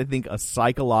just, I think, a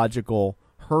psychological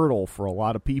hurdle for a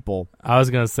lot of people. I was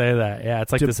going to say that. Yeah,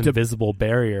 it's like this invisible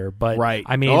barrier. But right.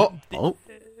 I mean,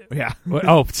 yeah.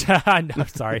 No,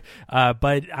 sorry.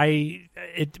 But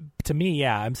to me,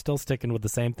 yeah, I'm still sticking with the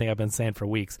same thing I've been saying for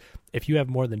weeks. If you have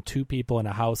more than 2 people in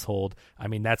a household, I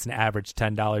mean, that's an average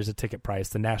 $10 a ticket price.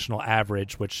 The national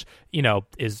average, which, you know,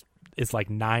 is like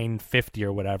 $9.50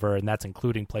 or whatever, and that's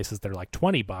including places that are like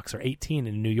 $20 or $18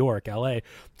 in New York, LA.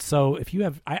 So if you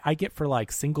have, I get for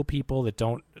like single people that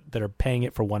are paying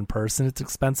it for one person, it's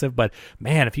expensive. But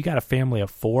man, if you got a family of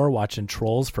 4 watching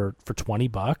Trolls for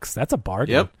 $20, that's a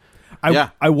bargain. Yep.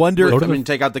 I wonder. I mean,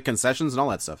 take out the concessions and all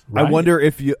that stuff. Right.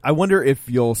 I wonder if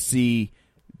you'll see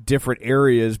different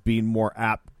areas being more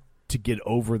apt to get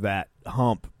over that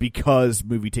hump because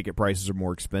movie ticket prices are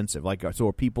more expensive. Like, so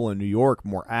are people in New York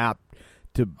more apt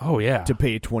to to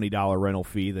pay a $20 rental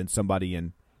fee than somebody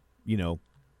in, you know,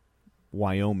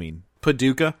 Wyoming,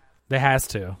 Paducah? It has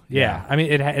to. Yeah. I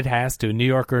mean, it has to. New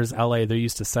Yorkers, LA, they're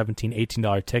used to $17,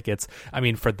 $18 tickets. I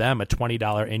mean, for them, a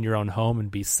 $20 in your own home and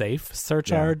be safe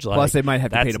surcharge. Yeah. Plus, they might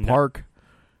have to pay to park.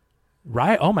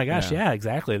 Right. Oh my gosh. Yeah,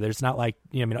 exactly. There's not like,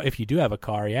 you know, if you do have a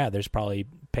car, there's probably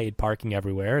paid parking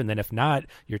everywhere. And then if not,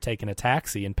 you're taking a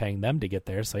taxi and paying them to get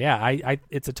there. So yeah,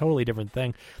 it's a totally different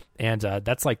thing. And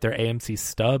that's like their AMC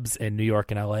stubs in New York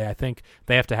and LA. I think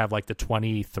they have to have like the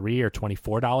 $23 or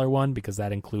 $24 one because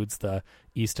that includes the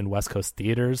East and West Coast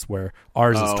theaters, where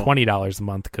ours is $20 a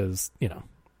month because, you know,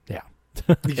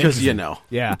 because you know.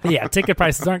 Yeah, ticket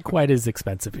prices aren't quite as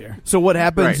expensive here. So what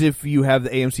happens if you have the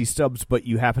AMC stubs but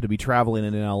you happen to be traveling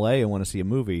in LA and want to see a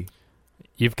movie?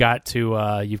 You've got to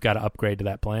upgrade to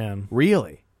that plan.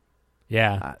 Really?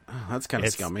 Yeah. That's kind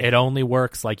of scummy. It only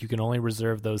works like you can only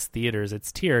reserve those theaters.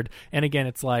 It's tiered. And again,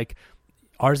 it's like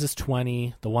ours is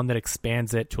 20. The one that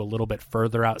expands it to a little bit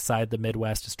further outside the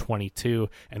Midwest is 22.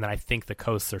 And then I think the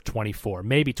coasts are 24,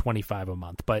 maybe 25 a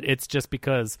month. But it's just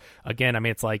because, again, I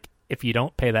mean, it's like if you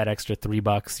don't pay that extra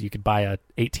 $3, you could buy a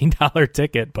 $18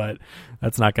 ticket, but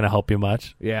that's not going to help you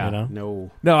much. Yeah. You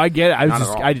know? No, I get it.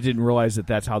 I didn't realize that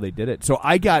that's how they did it. So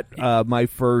I got my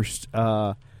first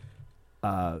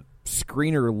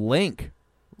screener link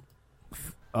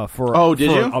for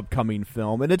an upcoming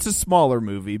film, and it's a smaller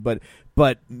movie, but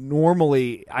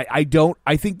normally I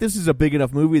think this is a big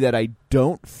enough movie that I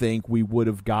don't think we would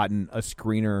have gotten a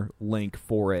screener link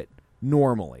for it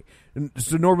normally. And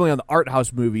so normally on the art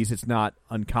house movies, it's not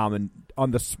uncommon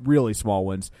on the really small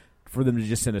ones for them to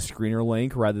just send a screener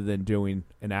link rather than doing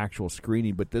an actual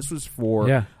screening. But this was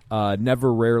for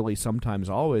Never, Rarely, Sometimes,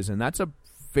 Always, and that's a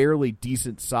fairly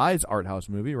decent size art house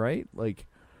movie, right? Like,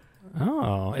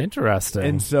 oh, interesting.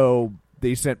 And so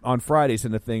they sent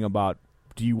a thing about,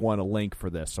 do you want a link for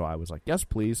this? So I was like, yes,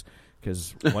 please,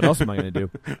 because what else am I going to do?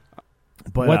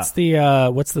 But what's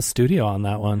the studio on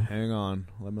that one? Hang on,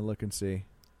 let me look and see.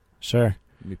 Sure.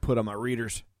 Let me put on my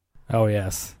readers. Oh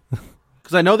yes,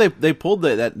 because I know they pulled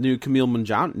that new Camille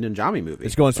Ninjami movie.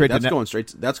 It's going straight to that's going straight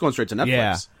to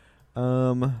Netflix.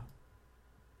 Yeah.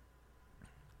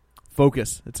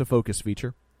 Focus. It's a Focus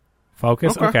feature.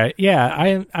 Focus? Okay.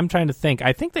 Yeah, I'm trying to think.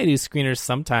 I think they do screeners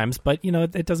sometimes, but, you know,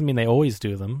 it doesn't mean they always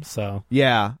do them, so.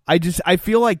 Yeah. I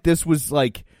feel like this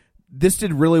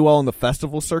did really well in the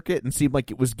festival circuit and seemed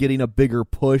like it was getting a bigger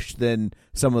push than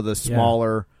some of the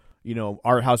smaller, you know,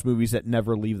 art house movies that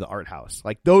never leave the art house.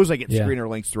 Like those I get screener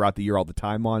links throughout the year all the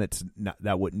time on. It's not,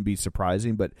 that wouldn't be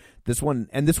surprising, but this one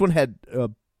had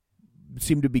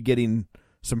seemed to be getting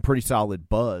some pretty solid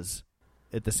buzz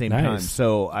at the same time.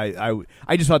 So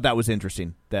I just thought that was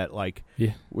interesting that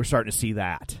we're starting to see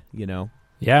that, you know.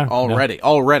 Yeah.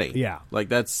 Already. Yeah. Like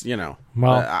that's, you know.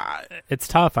 Well, it's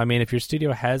tough. I mean, if your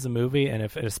studio has a movie and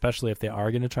especially if they are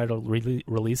going to try to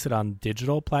release it on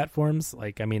digital platforms,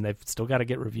 like, I mean, they've still got to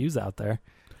get reviews out there.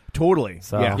 Totally.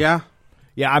 So. Yeah.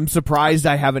 I'm surprised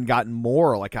I haven't gotten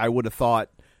more. Like I would have thought,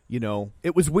 you know,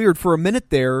 it was weird for a minute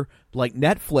there, like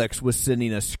Netflix was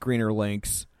sending us screener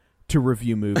links to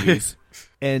review movies.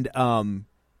 And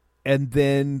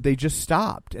then they just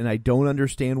stopped, and I don't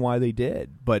understand why they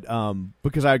did. But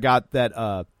because I got that,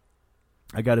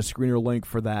 I got a screener link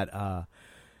for that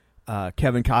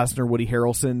Kevin Costner, Woody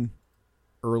Harrelson,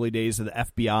 early days of the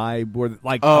FBI, where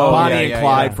Bonnie and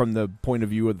Clyde from the point of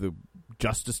view of the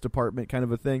Justice Department, kind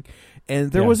of a thing.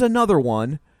 And there was another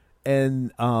one,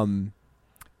 and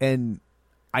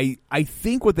I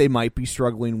think what they might be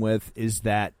struggling with is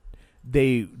that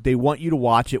they want you to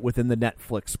watch it within the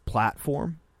Netflix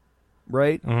platform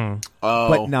right? Mm-hmm. Oh,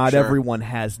 but not sure. everyone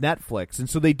has Netflix, and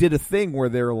so they did a thing where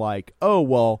they're like, "Oh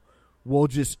well, they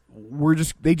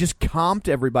just comped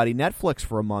everybody Netflix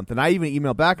for a month." And I even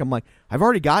emailed back, I'm like, "I've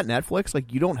already got Netflix.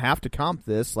 Like, you don't have to comp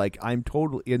this. Like, I'm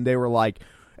totally." And they were like,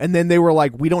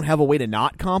 "We don't have a way to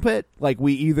not comp it. Like,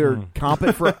 we either comp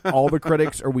it for all the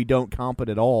critics or we don't comp it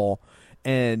at all."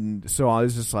 And so I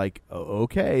was just like,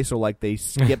 okay. So like they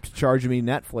skipped charging me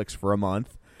Netflix for a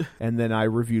month, and then I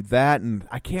reviewed that. And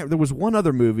there was one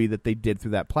other movie that they did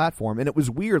through that platform, and it was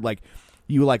weird. Like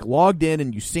you like logged in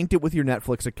and you synced it with your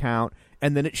Netflix account,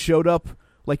 and then it showed up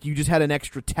like you just had an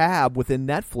extra tab within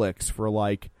Netflix for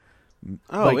like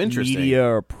interesting media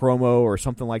or promo or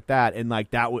something like that. And like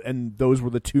that, and those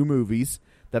were the two movies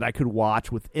that I could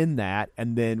watch within that.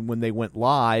 And then when they went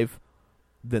live,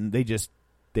 then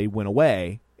they went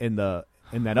away in that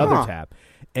other tab,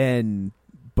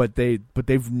 but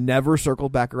they've never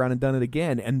circled back around and done it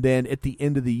again. And then at the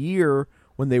end of the year,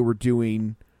 when they were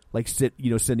doing like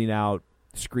sending out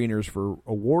screeners for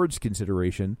awards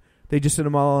consideration, they just sent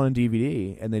them all on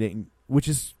DVD, and they didn't, which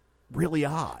is really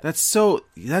odd. That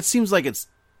seems like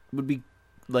would be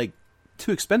like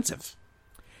too expensive.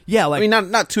 Yeah, like I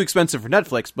mean, not too expensive for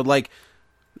Netflix, but like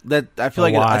that. I feel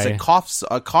like as a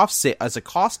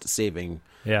cost saving.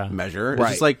 Yeah. measure. It's Right.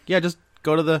 just like, just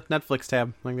go to the Netflix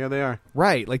tab. Like, there they are.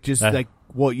 right, like just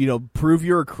prove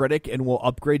you're a critic, and we'll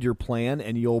upgrade your plan,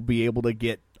 and you'll be able to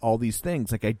get all these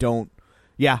things. Like I don't.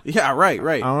 Yeah. Yeah. Right.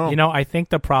 I don't know. I think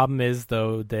the problem is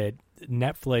though that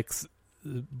Netflix,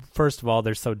 first of all,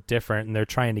 they're so different, and they're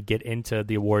trying to get into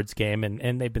the awards game,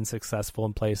 and they've been successful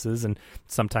in places and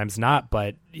sometimes not,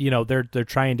 but they're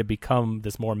trying to become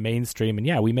this more mainstream.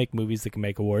 And we make movies that can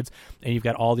make awards, and you've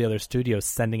got all the other studios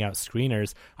sending out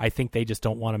screeners. I think they just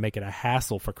don't want to make it a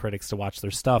hassle for critics to watch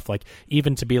their stuff. Like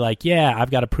even to be like,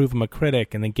 I've got to prove I'm a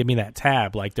critic, and then give me that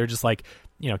tab. Like they're just like,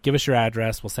 give us your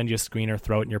address, we'll send you a screener,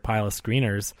 throw it in your pile of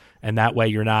screeners, and that way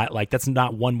you're not like, that's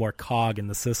not one more cog in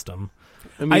the system.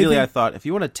 Immediately I thought, if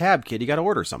you want a tab, kid, you got to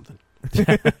order something.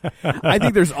 I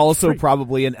think there's also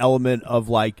probably an element of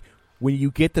like when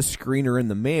you get the screener in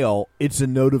the mail, it's a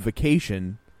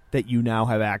notification that you now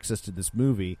have access to this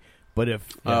movie. But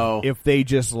if they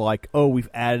just like, we've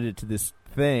added it to this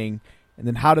thing, and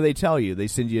then how do they tell you? They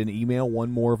send you an email,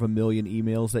 one more of a million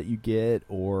emails that you get,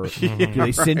 or do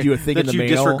they send you a thing that in the you mail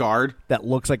disregard that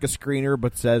looks like a screener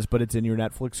but it's in your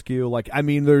Netflix queue? Like, I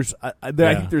mean, I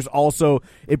think there's also,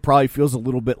 it probably feels a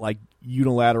little bit like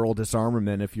unilateral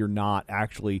disarmament if you're not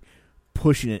actually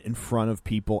pushing it in front of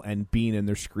people and being in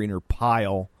their screener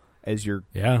pile as you're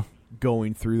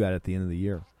going through that at the end of the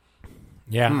year.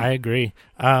 Yeah, I agree.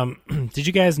 Did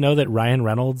you guys know that Ryan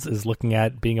Reynolds is looking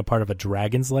at being a part of a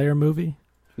Dragon's Lair movie?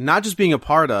 Not just being a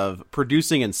part of,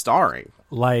 producing and starring.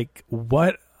 Like,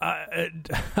 what?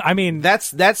 I mean, that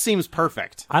seems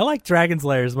perfect. I like Dragon's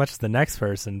Lair as much as the next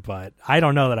person, but I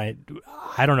don't know that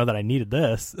I needed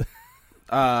this.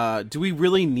 Do we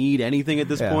really need anything at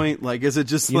this point? Like, is it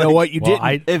just you like, know what?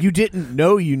 You didn't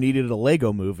know you needed a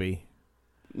Lego movie.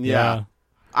 Yeah.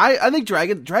 I think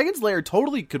Dragon's Lair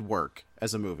totally could work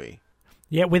as a movie.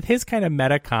 Yeah, with his kind of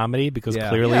meta comedy, because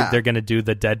clearly they're going to do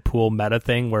the Deadpool meta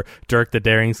thing where Dirk the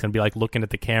Daring's going to be like looking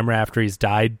at the camera after he's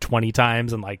died 20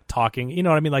 times and like talking. You know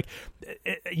what I mean? Like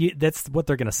that's what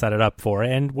they're going to set it up for.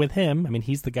 And with him, I mean,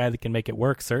 he's the guy that can make it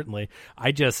work. Certainly.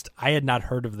 I had not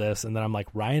heard of this, and then I'm like,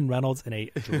 Ryan Reynolds in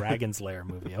a Dragon's Lair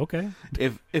movie. Okay.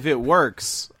 If it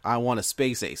works, I want a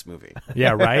Space Ace movie.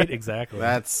 Yeah. Right. Exactly.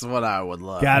 That's what I would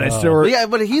love. Got it.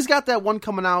 But he's got that one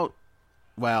coming out.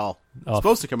 Well, it's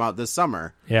supposed to come out this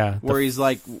summer. Yeah. Where he's an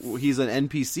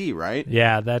NPC, right?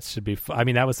 Yeah, that should be I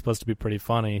mean, that was supposed to be pretty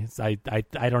funny. I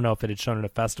don't know if it had shown at a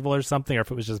festival or something, or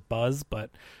if it was just buzz, but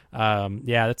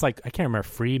it's like, I can't remember,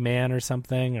 Free Man or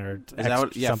something, or is that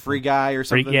what, something. Free Guy or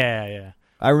something? Yeah.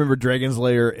 I remember Dragon's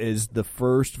Lair is the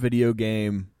first video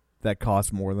game that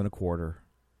cost more than $0.25.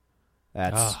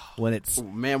 That's when it's... Oh,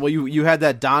 man, well, you had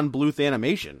that Don Bluth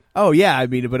animation. Oh, yeah, I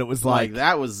mean, but it was like...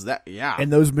 that was that, yeah.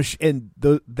 And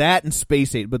that and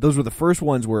Space 8, but those were the first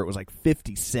ones where it was like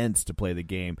 50 cents to play the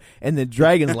game. And then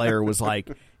Dragon's Lair was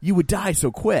like, you would die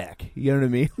so quick. You know what I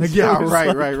mean? Like, yeah,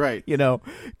 right. You know,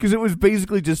 because it was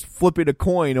basically just flipping a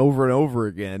coin over and over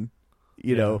again.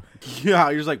 You know? Yeah,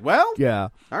 you're just like, well, yeah.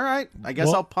 All right, I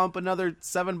guess I'll pump another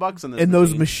 $7 in this And machine.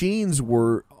 those machines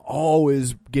were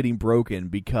always getting broken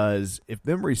because, if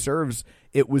memory serves,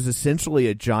 it was essentially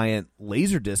a giant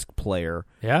Laserdisc player.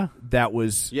 Yeah. That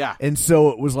was... Yeah. And so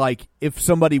it was like, if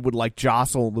somebody would like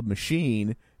jostle the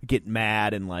machine, get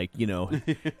mad and like, you know,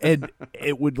 and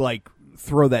it would like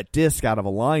throw that disc out of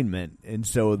alignment. And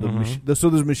so so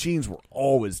those machines were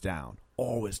always down.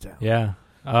 Always down. Yeah.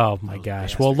 Oh my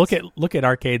gosh! Well, look at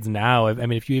arcades now. I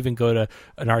mean, if you even go to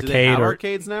an arcade, do they have or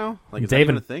arcades now, like is that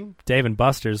even a thing? Dave and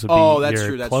Buster's would be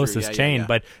your closest chain,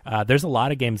 but there's a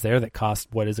lot of games there that cost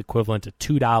what is equivalent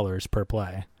to $2 per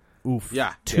play. Oof.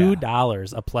 Yeah.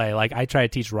 $2 a play. Like, I try to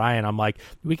teach Ryan, I'm like,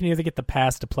 we can either get the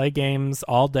pass to play games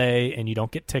all day and you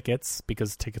don't get tickets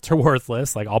because tickets are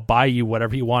worthless. Like, I'll buy you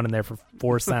whatever you want in there for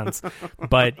 4 cents.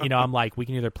 But, I'm like, we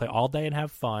can either play all day and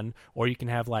have fun, or you can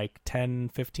have like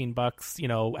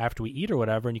 $10-15, after we eat or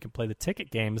whatever, and you can play the ticket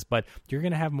games, but you're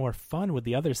going to have more fun with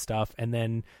the other stuff. And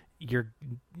then you're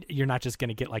not just going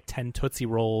to get like 10 Tootsie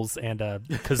Rolls and a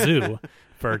kazoo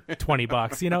for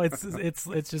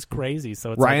 $20. It's just crazy.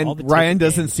 So it's Ryan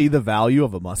doesn't see the value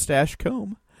of a mustache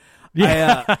comb.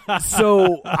 Yeah.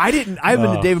 So I haven't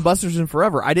been to Dave & Buster's in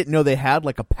forever. I didn't know they had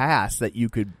like a pass that you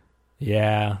could.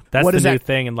 Yeah, that's the new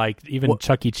thing, and like even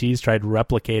Chuck E. Cheese tried to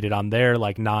replicate it on their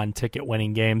like non-ticket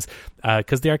winning games,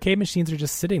 because the arcade machines are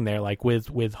just sitting there, like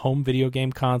with home video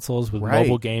game consoles, with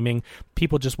mobile gaming.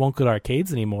 People just won't go to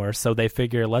arcades anymore, so they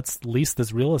figure let's lease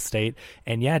this real estate.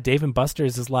 And yeah, Dave and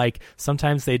Buster's is like,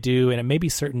 sometimes they do, and it may be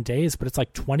certain days, but it's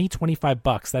like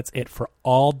 $20-$25. That's it for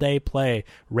all day play,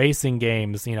 racing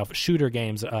games, shooter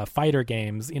games, fighter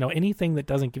games, anything that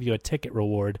doesn't give you a ticket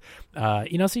reward. So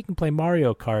you can play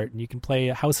Mario Kart, and you can play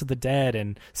House of the Dead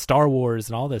and Star Wars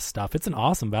and all this stuff. It's an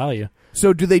awesome value.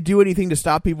 So do they do anything to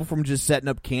stop people from just setting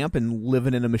up camp and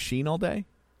living in a machine all day?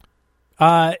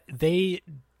 I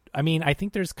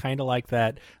think there's kind of like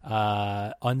that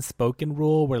unspoken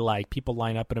rule where like people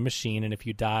line up in a machine, and if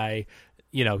you die,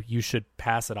 you should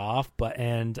pass it off.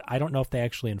 And I don't know if they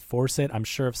actually enforce it. I'm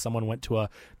sure if someone went to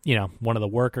one of the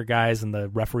worker guys in the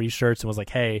referee shirts and was like,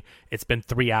 "Hey, it's been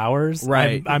 3 hours,"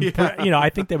 right? I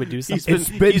think they would do something.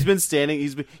 He's been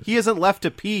standing. He hasn't left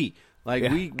to pee. Like,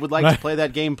 we would like to play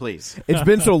that game, please. It's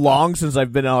been so long since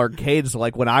I've been in arcades.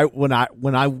 Like when I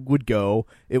would go,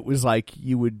 it was like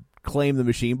you would claim the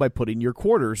machine by putting your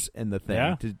quarters in the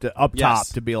thing to up top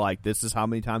to be like, this is how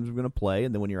many times I'm going to play,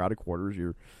 and then when you're out of quarters,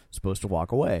 you're supposed to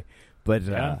walk away. But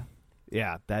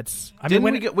that's. We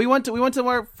went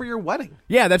to for your wedding.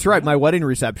 Yeah, that's right. My wedding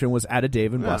reception was at a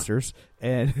Dave and Buster's,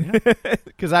 and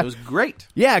because it was great.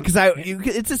 Yeah, because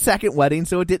it's a second wedding,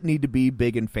 so it didn't need to be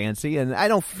big and fancy, and I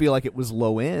don't feel like it was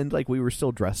low end. Like, we were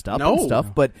still dressed up and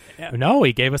stuff. But no,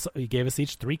 he gave us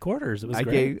each 3 quarters. It was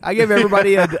great. I gave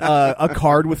everybody a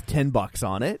card with $10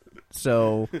 on it.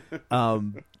 So,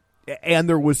 and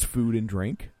there was food and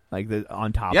drink. Like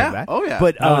on top of that. Oh, yeah.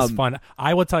 But that was fun.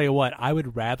 I will tell you what, I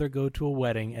would rather go to a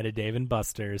wedding at a Dave &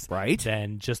 Buster's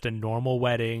than just a normal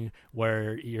wedding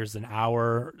where there's an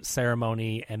hour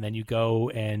ceremony and then you go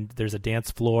and there's a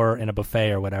dance floor and a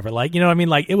buffet or whatever. Like, you know what I mean?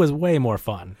 Like, it was way more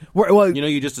fun. Well,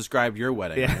 you just described your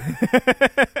wedding. Yeah.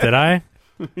 Did I?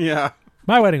 Yeah.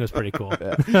 My wedding was pretty cool.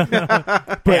 Because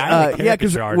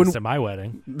at my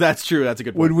wedding. That's true. That's a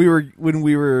good point. When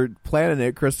we were planning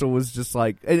it, Crystal was just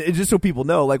like, and just so people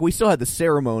know, like, we still had the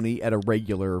ceremony at a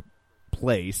regular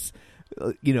place.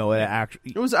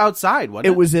 It was outside, wasn't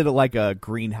it? It was in like a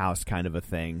greenhouse kind of a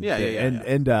thing.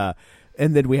 Yeah.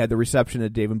 And then we had the reception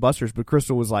at Dave & Buster's, but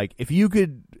Crystal was like, if you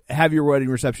could have your wedding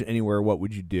reception anywhere, what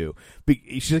would you do?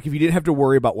 She's like, if you didn't have to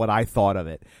worry about what I thought of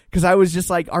it. Because I was just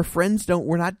like, our friends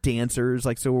we're not dancers.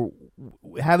 Like, so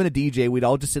having a DJ, we'd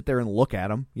all just sit there and look at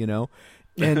them,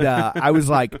 And I was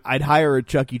like, I'd hire a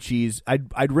Chuck E. Cheese.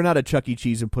 I'd rent out a Chuck E.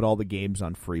 Cheese and put all the games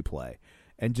on free play.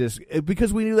 And just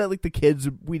because we knew that like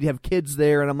we'd have kids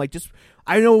there. And I'm like,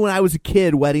 I know when I was a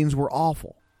kid, weddings were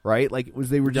awful. Right, like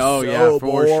they were just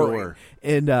for sure.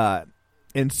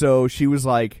 And so she was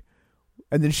like,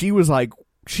 and then she was like,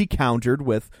 she countered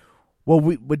with,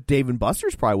 but Dave and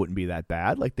Buster's probably wouldn't be that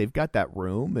bad. Like, they've got that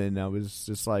room, and I was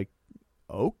just like,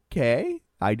 okay,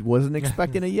 I wasn't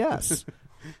expecting a yes.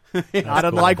 Not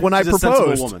unlike when I proposed.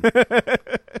 A sensible woman.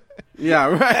 Yeah,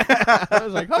 right. I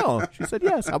was like, oh, she said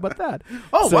yes. How about that?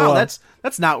 Oh, so, wow,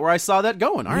 that's not where I saw that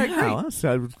going. All right, great. Well,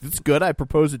 so it's good. I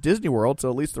proposed at Disney World,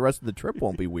 so at least the rest of the trip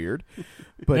won't be weird.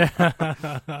 But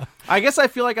I guess I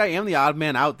feel like I am the odd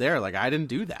man out there. Like, I didn't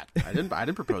do that. I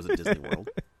didn't propose at Disney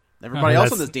World. Everybody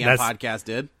else on this damn podcast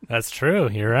did. That's true.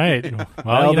 You're right.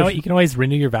 Well, you know what? You can always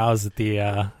renew your vows at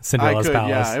the Cinderella's Palace.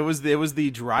 Yeah, it was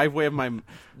the driveway of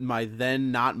my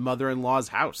then not mother-in-law's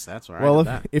house. That's where I did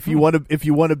that. If you want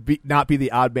to not be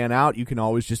the odd man out, you can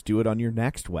always just do it on your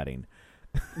next wedding.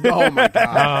 Oh my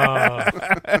god!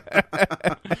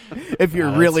 If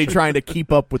you're really trying to keep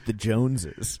up with the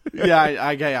Joneses,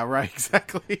 yeah, right,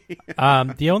 exactly.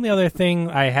 The only other thing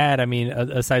I had,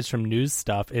 aside from news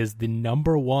stuff, is the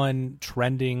 #1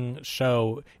 trending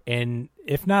show in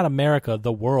if not America,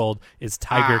 the world is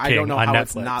Tiger King I don't know on how Netflix.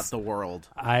 it's not the world.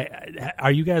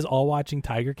 Are you guys all watching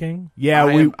Tiger King?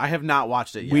 Yeah, I have not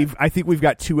watched it yet. I think we've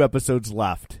got 2 episodes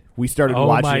left. We started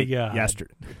watching it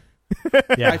yesterday.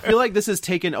 Yeah. I feel like this has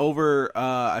taken over.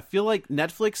 I feel like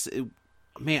Netflix,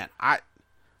 man, I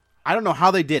don't know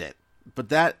how they did it, but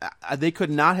they could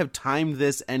not have timed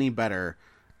this any better.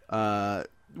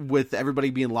 With everybody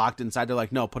being locked inside, they're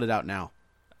like, no, put it out now.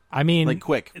 I mean, like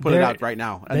quick, put it out right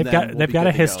now. And they've got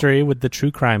a history with the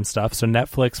true crime stuff. So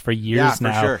Netflix for years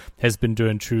now has been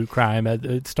doing true crime.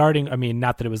 Starting, I mean,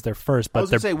 not that it was their first, but I was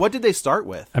gonna say, what did they start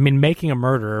with? I mean, Making a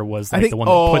Murderer was like the one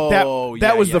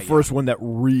that was the first one that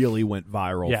really went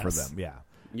viral for them. Yeah.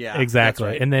 Yeah, exactly.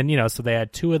 Right. And then, so they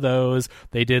had 2 of those.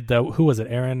 They did who was it?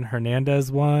 Aaron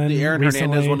Hernandez one. The Aaron recently.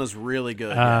 Hernandez one was really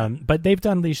good. But they've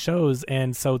done these shows,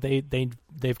 and so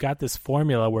they've got this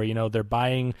formula where, they're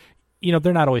buying,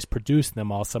 they're not always producing them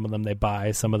all. Some of them they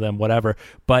buy, some of them whatever,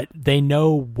 but they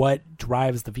know what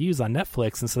drives the views on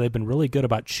Netflix. And so they've been really good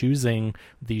about choosing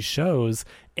these shows.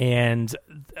 And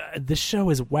this show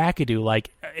is wackadoo. Like,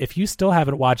 if you still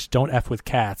haven't watched Don't F with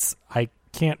Cats, I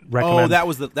can't recommend. Oh, that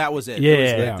was it. Yeah,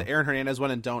 it was the Aaron Hernandez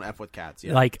one and Don't F with Cats.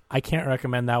 Yeah. Like, I can't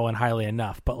recommend that one highly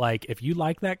enough. But like, if you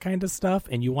like that kind of stuff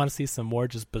and you want to see some more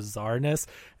just bizarreness,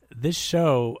 this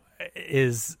show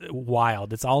is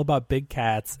wild. It's all about big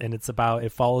cats, and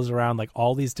it follows around like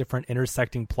all these different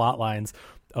intersecting plot lines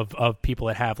of people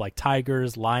that have like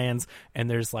tigers, lions, and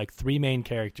there's like 3 main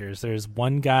characters. There's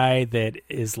one guy that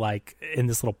is like in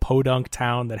this little podunk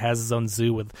town that has his own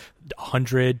zoo with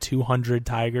 100, 200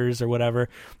 tigers or whatever.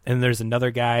 And there's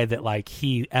another guy that like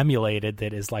he emulated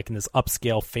that is like in this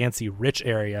upscale, fancy, rich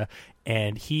area.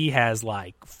 And he has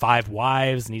like 5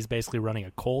 wives, and he's basically running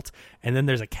a cult. And then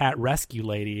there's a cat rescue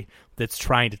lady that's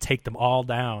trying to take them all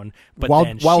down, but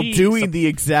while doing the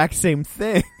exact same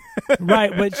thing.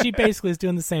 Right, but she basically is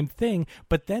doing the same thing.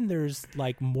 But then there's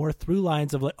like more through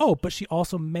lines of like, oh, but she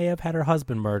also may have had her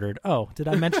husband murdered. Oh, did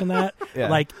I mention that? Yeah.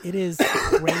 Like, it is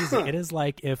crazy. It is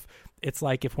like if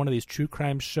one of these true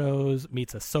crime shows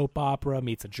meets a soap opera,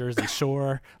 meets a Jersey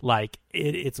Shore. Like,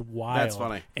 it's wild. That's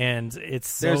funny. And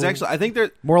it's there's actually, I think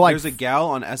there's a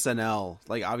gal on SNL.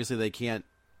 Like, obviously they can't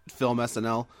film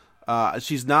SNL.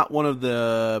 She's not one of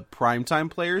the primetime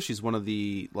players. She's one of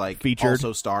the like featured,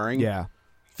 also starring. Yeah.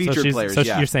 Featured players. So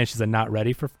you're saying she's a not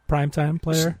ready for primetime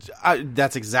player?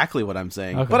 That's exactly what I'm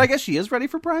saying. Okay. But I guess she is ready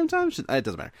for primetime. It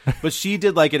doesn't matter. But she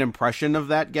did like an impression of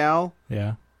that gal.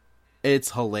 Yeah.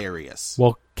 It's hilarious.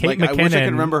 Well, Kate McKinnon. I wish I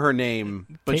could remember her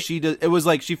name, but she did. It was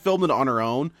like she filmed it on her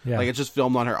own. Yeah. Like, it's just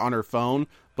filmed on her phone,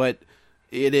 but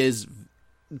it is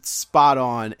spot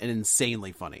on and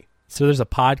insanely funny. So there's a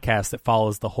podcast that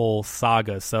follows the whole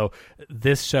saga. So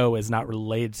this show is not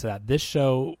related to that. This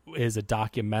show is a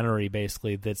documentary,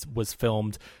 basically, that was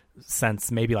filmed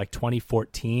since maybe like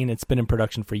 2014. It's been in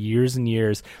production for years and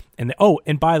years. And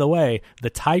and by the way, the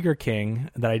Tiger King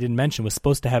that I didn't mention was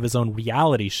supposed to have his own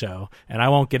reality show. And I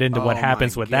won't get into what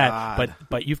happens with that.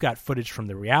 But you've got footage from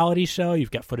the reality show.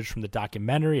 You've got footage from the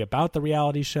documentary about the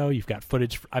reality show. You've got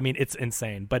footage. I mean, it's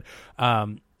insane. But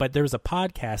there was a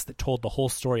podcast that told the whole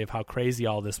story of how crazy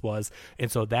all this was. And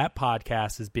so that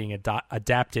podcast is being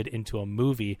adapted into a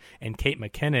movie. And Kate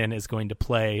McKinnon is going to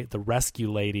play the rescue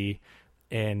lady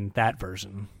in that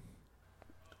version.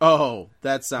 Oh,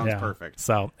 that sounds perfect.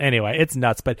 So anyway, it's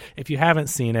nuts. But if you haven't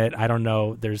seen it, I don't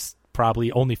know. There's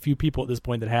probably only a few people at this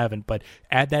point that haven't. But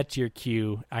add that to your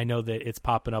queue. I know that it's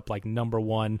popping up like number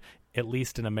 1, at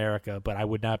least in America, but I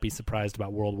would not be surprised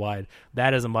about worldwide.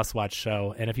 That is a must-watch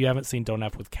show. And if you haven't seen Don't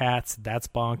F with Cats, that's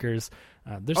bonkers.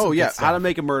 How to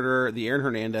Make a Murderer, the Aaron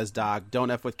Hernandez doc,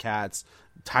 Don't F with Cats,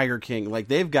 Tiger King. Like,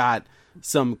 they've got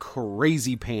some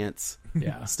crazy pants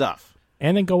stuff.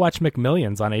 And then go watch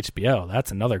McMillions on HBO. That's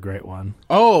another great one.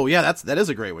 Oh, yeah, that is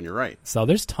a great one. You're right. So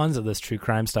there's tons of this true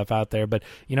crime stuff out there. But,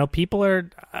 people are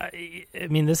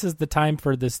this is the time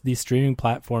for these streaming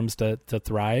platforms to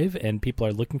thrive, and people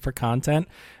are looking for content.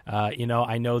 I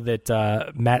know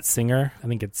that Matt Singer, I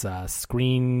think it's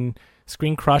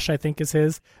Screen Crush, I think is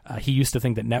his. He used to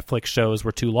think that Netflix shows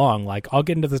were too long. Like, I'll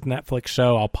get into this Netflix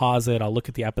show, I'll pause it, I'll look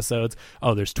at the episodes.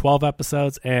 Oh, there's 12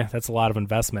 episodes? That's a lot of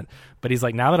investment. But he's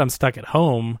like, now that I'm stuck at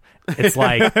home, it's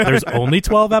like, there's only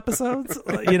 12 episodes?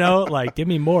 Like, give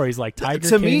me more. He's like, Tiger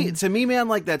King. To me, man,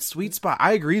 like, that sweet spot.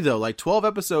 I agree, though. Like, 12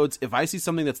 episodes, if I see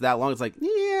something that's that long, it's like,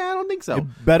 I don't think so.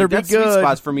 It better be that good. Sweet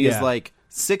spots for me is like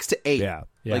 6 to 8. Yeah.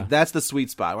 Yeah. Like, that's the sweet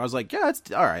spot where I was like, yeah,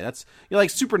 that's all right. That's like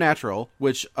Supernatural,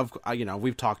 which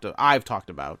I've talked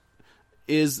about.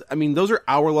 Those are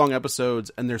hour-long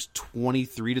episodes, and there's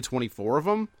 23 to 24 of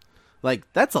them. Like,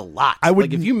 that's a lot.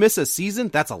 Like, if you miss a season,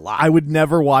 that's a lot. I would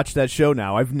never watch that show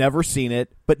now. I've never seen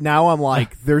it, but now I'm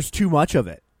like, there's too much of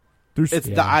it.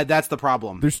 That's the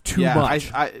problem. There's too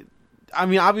much. I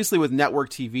mean, obviously with network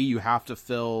TV, you have to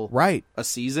fill a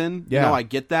season. Yeah. You know, I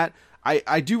get that.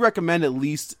 I do recommend at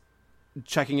least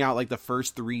checking out like the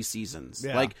first 3 seasons.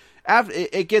 Yeah. Like, after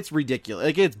it gets ridiculous.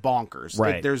 It gets bonkers.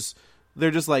 Right. Like,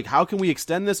 they're just like, how can we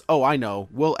extend this? Oh, I know.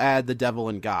 We'll add the devil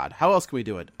and God. How else can we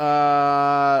do it?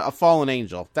 A fallen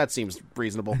angel. That seems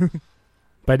reasonable.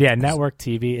 But yeah, network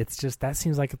TV, that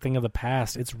seems like a thing of the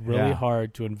past. It's really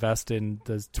hard to invest in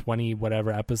those 20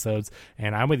 whatever episodes.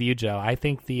 And I'm with you, Joe. I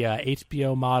think the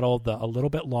HBO model, a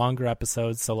little bit longer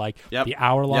episodes, so like the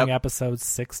hour-long episodes,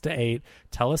 6 to 8,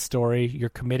 tell a story. You're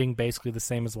committing basically the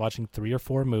same as watching 3 or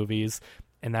 4 movies,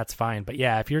 and that's fine. But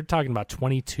yeah, if you're talking about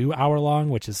 22-hour long,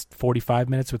 which is 45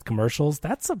 minutes with commercials,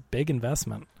 that's a big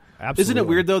investment. Absolutely. Isn't it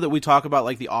weird, though, that we talk about,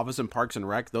 like, The Office and Parks and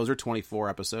Rec? Those are 24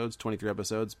 episodes, 23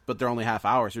 episodes, but they're only half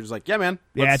hours. You're just like, yeah, man.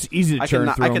 Yeah, it's easy to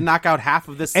churn through I can knock out half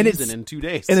of this season in 2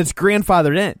 days. And it's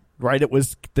grandfathered in, right? It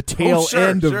was the tail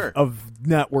end of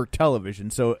network television,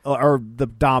 so or the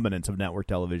dominance of network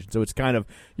television. So it's kind of,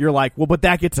 you're like, well, but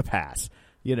that gets a pass,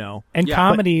 you know? And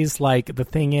comedies, like, the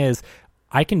thing is,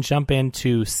 I can jump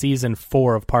into season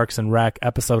 4 of Parks and Rec,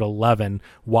 episode 11,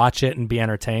 watch it and be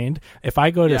entertained. If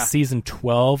I go to season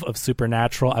 12 of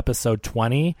Supernatural, episode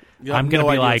 20, I'm going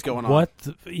to be like, what?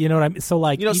 You know what I mean? So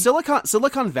like,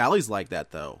 Silicon Valley's like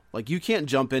that, though. Like, you can't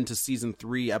jump into season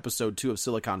 3, episode 2 of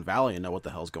Silicon Valley and know what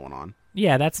the hell's going on.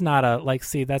 Yeah, that's not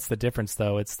that's the difference,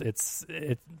 though. It's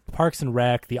Parks and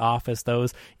Rec, The Office,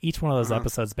 each one of those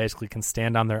episodes basically can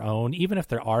stand on their own. Even if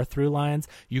there are through lines,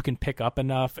 you can pick up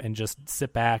enough and just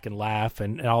sit back and laugh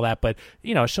and all that. But,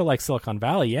 you know, a show like Silicon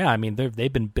Valley, I mean,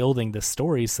 they've been building this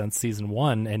story since season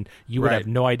 1, and you would have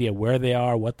no idea where they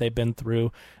are, what they've been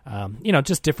through. You know,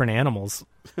 just different animals.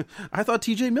 I thought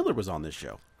TJ Miller was on this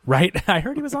show. Right? I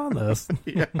heard he was on this.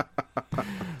 Yeah.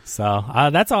 So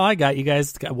that's all I got. You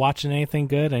guys watching anything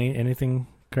good? Anything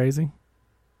crazy?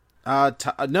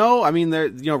 No. I mean,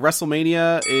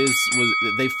 WrestleMania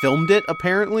they filmed it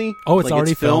apparently. Oh, it's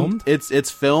already filmed.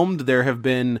 It's filmed. There have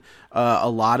been a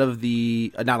lot of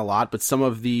not a lot, but some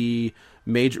of the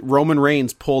major. Roman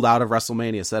Reigns pulled out of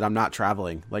WrestleMania. Said, "I'm not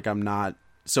traveling. Like, I'm not."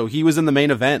 So he was in the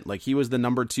main event. Like, he was the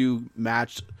number 2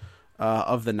 match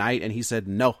of the night, and he said,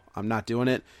 no, I'm not doing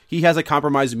it. He has a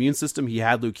compromised immune system. He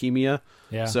had leukemia.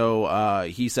 Yeah. So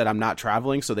he said, I'm not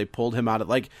traveling. So they pulled him out of,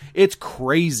 like, it's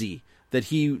crazy that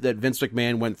Vince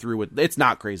McMahon went through with. It's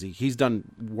not crazy. He's done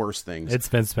worse things. It's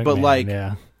Vince McMahon. But like,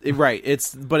 yeah. Right.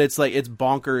 It's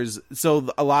bonkers. So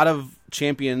a lot of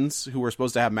champions who were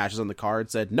supposed to have matches on the card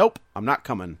said, nope, I'm not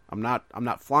coming. I'm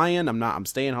not flying. I'm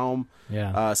staying home.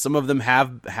 Yeah. Some of them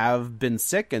have been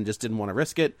sick and just didn't want to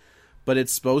risk it. But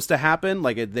it's supposed to happen.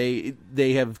 Like, they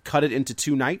have cut it into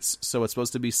 2 nights, so it's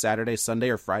supposed to be Saturday, Sunday,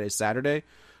 or Friday, Saturday.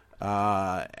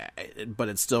 But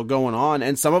it's still going on,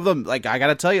 and some of them, like, I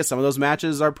gotta tell you, some of those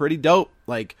matches are pretty dope.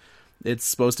 Like, it's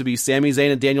supposed to be Sami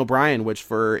Zayn and Daniel Bryan, which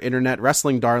for internet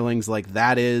wrestling darlings, like,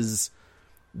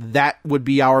 that would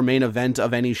be our main event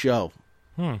of any show.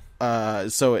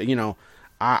 So you know,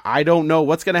 I don't know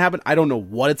what's gonna happen. I don't know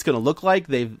what it's gonna look like.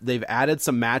 They've added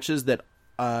some matches that.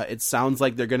 It sounds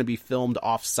like they're going to be filmed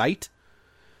off-site.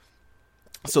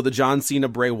 So the John Cena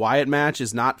Bray Wyatt match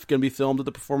is not going to be filmed at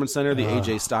the Performance Center. The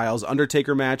AJ Styles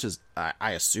Undertaker match is,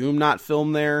 I assume, not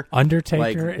filmed there.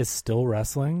 Undertaker is still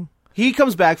wrestling? He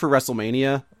comes back for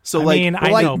WrestleMania. So I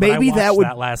know, maybe that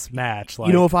last match. Like,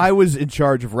 you know, if I was in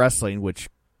charge of wrestling, which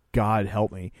God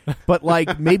help me, but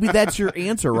like, maybe that's your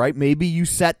answer, right? Maybe you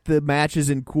set the matches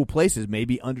in cool places.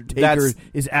 Maybe Undertaker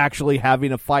is actually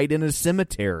having a fight in a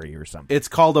cemetery or something. It's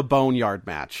called a boneyard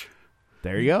match.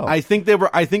 There you go. I think they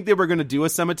were going to do a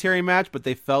cemetery match, but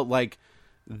they felt like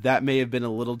that may have been a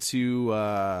little too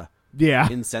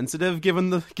insensitive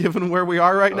given where we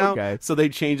are right now. Okay. So they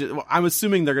changed it. Well, I'm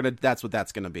assuming that's what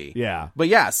that's going to be. Yeah. But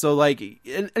yeah, so like,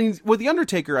 and with the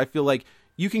Undertaker, I feel like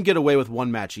you can get away with 1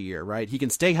 match a year, right? He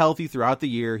can stay healthy throughout the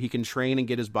year. He can train and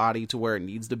get his body to where it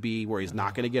needs to be, where he's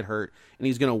not going to get hurt, and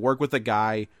he's going to work with a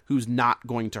guy who's not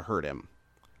going to hurt him.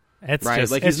 It's right,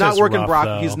 just, like, he's not working rough, Brock.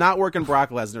 though. He's not working Brock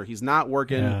Lesnar. He's not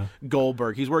working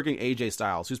Goldberg. He's working AJ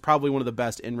Styles, who's probably one of the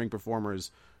best in-ring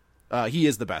performers. He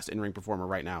is the best in-ring performer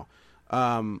right now.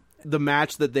 The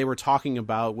match that they were talking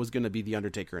about was going to be The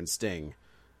Undertaker and Sting.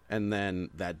 and then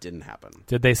that didn't happen.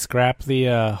 Did they scrap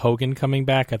the Hogan coming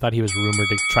back? I thought he was rumored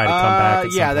to try to come back.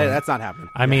 That's not happening.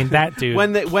 I mean, that dude.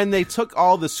 When they took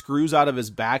all the screws out of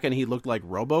his back and he looked like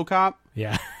RoboCop.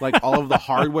 Yeah. Like all of the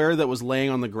hardware that was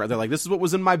laying on the ground. They're like, this is what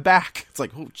was in my back. It's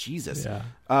like, oh, Jesus. Yeah.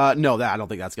 No, I don't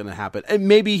think that's going to happen. And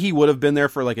maybe he would have been there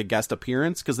for like a guest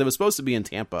appearance because they was supposed to be in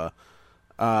Tampa.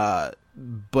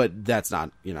 But that's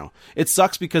not, it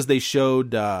sucks because they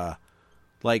showed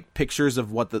like pictures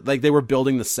of what they were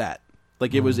building the set.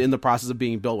 Like it was in the process of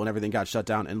being built when everything got shut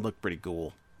down and looked pretty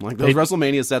cool. Like those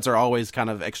WrestleMania sets are always kind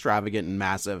of extravagant and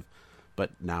massive,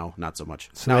 but now not so much.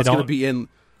 So now it's going to be in.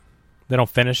 They don't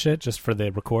finish it just for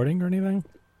the recording or anything.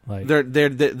 Like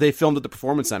they filmed at the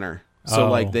Performance Center, so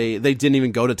like they didn't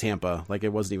even go to Tampa. Like it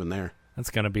wasn't even there. That's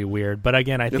going to be weird. But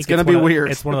again, I think it's going to be weird.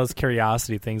 It's one of those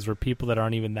curiosity things where people that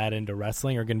aren't even that into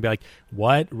wrestling are going to be like,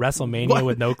 what? WrestleMania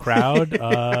with no crowd?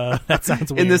 That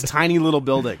sounds weird. In this tiny little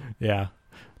building. Yeah.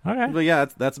 Okay. But yeah,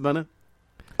 that's about it.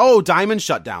 Oh, Diamond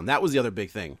shut down. That was the other big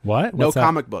thing. What? No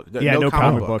comic book. No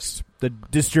comic books. The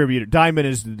distributor. Diamond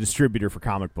is the distributor for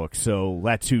comic books, so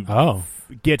that's who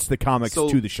gets the comics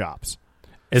to the shops.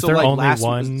 Is there only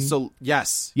one? So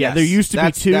yes. Yeah, there used to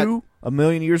be two. A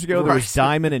million years ago, there was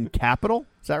Diamond and Capital.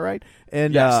 Is that right?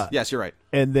 And yes, you're right.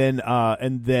 And then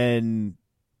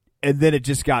it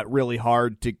just got really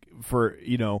hard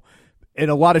and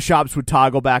a lot of shops would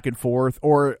toggle back and forth,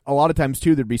 or a lot of times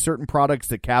too, there'd be certain products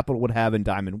that Capital would have and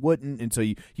Diamond wouldn't, and so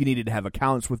you needed to have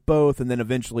accounts with both. And then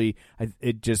eventually,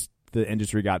 the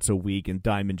industry got so weak, and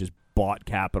Diamond just bought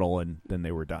Capital, and then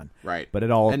they were done. Right. But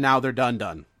and now they're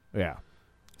done. Yeah.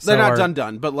 They're not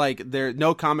done, but like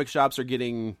no comic shops are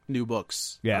getting new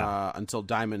books until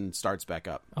Diamond starts back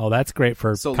up. Oh, that's great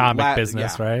for comic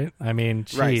business, right? I mean,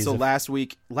 geez, right. So last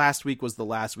week was the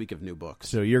last week of new books.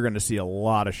 So you're going to see a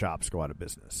lot of shops go out of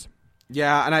business.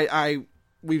 Yeah, and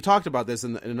we've talked about this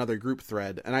in another group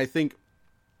thread, and I think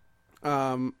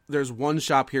there's one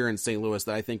shop here in St. Louis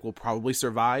that I think will probably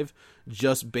survive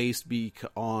just based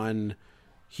on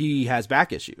he has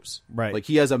back issues. Right. Like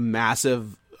he has a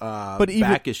massive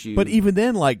back issue. But even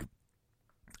then, like,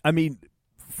 I mean,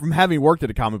 from having worked at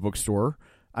a comic book store,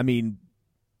 I mean,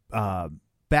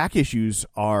 back issues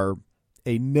are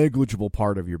a negligible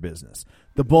part of your business.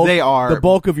 The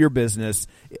bulk of your business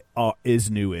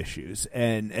is new issues,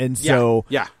 and so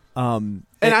and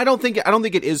I don't think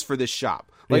it is for this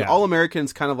shop. Like All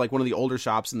American's kind of like one of the older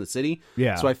shops in the city.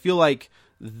 Yeah. So I feel like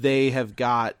they have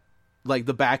got like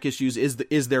the back issues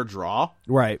is their draw.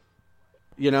 Right.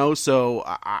 So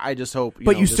I just hope.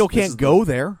 But you still can't go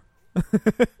there.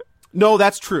 No,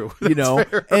 that's true. That's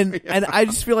fair. And I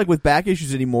just feel like with back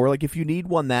issues anymore, like if you need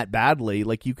one that badly,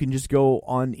 like you can just go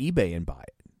on eBay and buy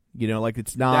it. Like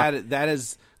it's not that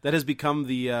has become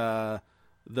the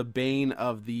bane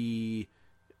of the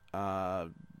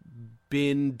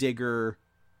bin digger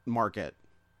market.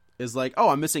 Is like, oh,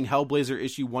 I'm missing Hellblazer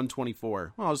issue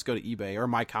 124. Well, I'll just go to eBay or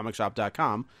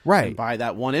mycomicshop.com and buy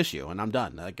that one issue, and I'm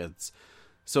done. Like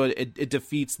so it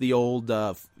defeats the old,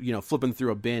 flipping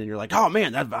through a bin, and you're like, oh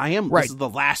man, this is the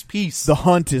last piece. The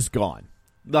hunt is gone.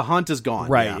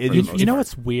 Right. You know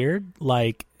what's weird?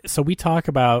 Like, so we talked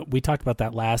about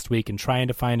that last week and trying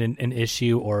to find an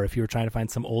issue, or if you were trying to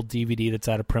find some old DVD that's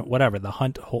out of print, whatever, the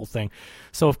hunt whole thing.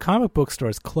 So if comic book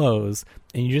stores close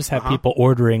and you just have people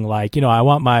ordering like, I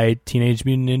want my Teenage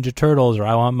Mutant Ninja Turtles, or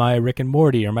I want my Rick and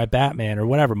Morty, or my Batman, or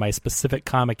whatever, my specific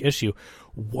comic issue,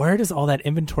 where does all that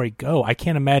inventory go? I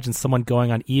can't imagine someone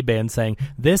going on eBay and saying,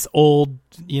 this old,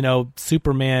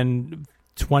 Superman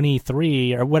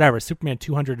 23 or whatever, Superman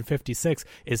 256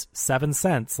 is 7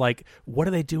 cents. Like, what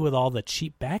do they do with all the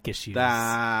cheap back issues?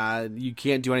 You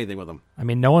can't do anything with them. I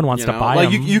mean, no one wants to buy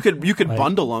them. You could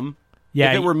bundle them.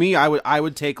 Yeah, if it were me, I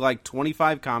would take like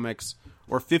 25 comics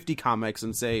or 50 comics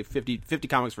and say 50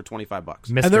 comics for $25.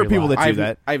 And there are people that do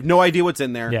that. I have no idea what's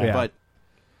in there, but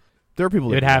there are people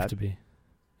that it would have to be.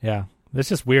 Yeah. It's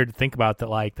just weird to think about that.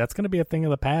 Like, that's going to be a thing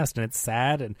of the past, and it's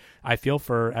sad. And I feel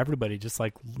for everybody, just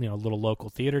like, little local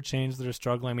theater chains that are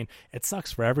struggling. I mean, it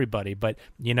sucks for everybody, but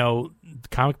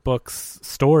comic books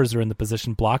stores are in the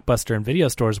position Blockbuster and video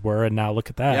stores were, and now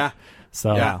look at that. Yeah.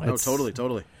 So yeah, no,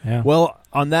 totally. Yeah. Well,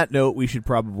 on that note, we should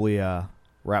probably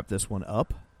wrap this one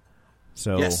up.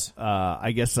 So yes.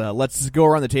 I guess let's go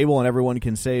around the table and everyone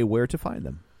can say where to find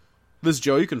them. This is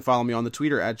Joe. You can follow me on the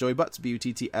Twitter at JoeyButts,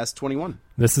 BUTTS21.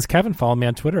 This is Kevin. Follow me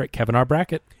on Twitter at Kevin R.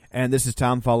 Brackett. And this is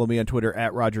Tom. Follow me on Twitter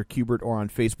at Roger Kubert or on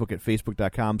Facebook at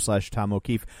Facebook.com/Tom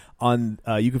O'Keefe.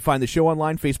 You can find the show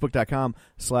online,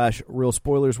 Facebook.com/Real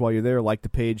Spoilers. While you're there, like the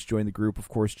page, join the group. Of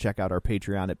course, check out our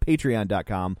Patreon at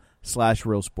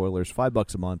Patreon.com/Real Spoilers.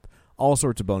 $5 a month. all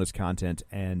sorts of bonus content,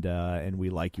 and we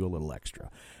like you a little extra.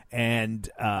 And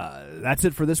that's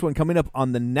it for this one. Coming up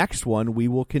on the next one, we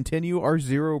will continue our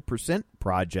 0%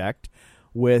 project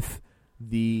with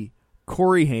the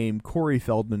Corey Haim, Corey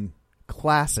Feldman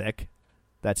classic,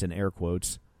 that's in air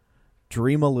quotes,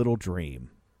 Dream a Little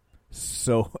Dream.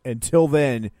 So until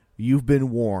then, you've been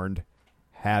warned.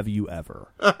 Have you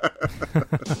ever?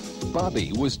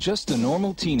 Bobby was just a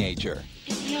normal teenager.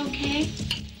 Is he okay?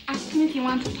 Ask him if he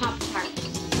wants a Pop-Tart.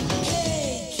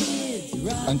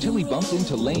 Until he bumped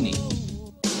into Lainey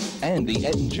and the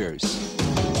Ettingers.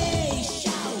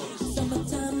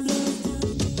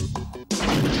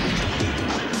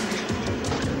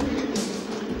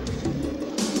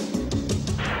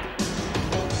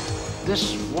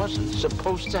 This wasn't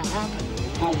supposed to happen.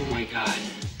 Oh my God.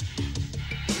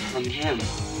 From him.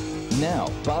 Now,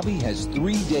 Bobby has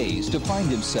 3 days to find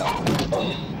himself.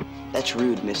 That's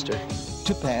rude, mister.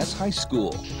 To pass high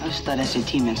school. I just thought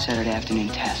SAT meant Saturday afternoon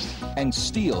test. And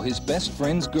steal his best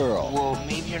friend's girl. Well,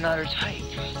 maybe you're not her type.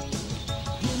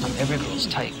 I'm every girl's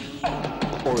type.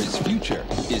 Or his future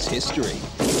is history.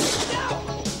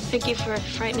 Thank you for a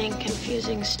frightening,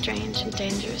 confusing, strange, and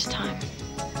dangerous time.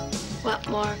 What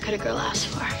more could a girl ask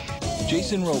for?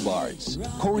 Jason Robards,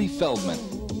 Corey Feldman,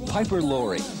 Piper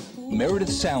Laurie, Meredith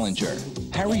Salinger,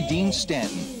 Harry Dean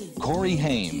Stanton, Corey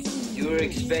Haim. You were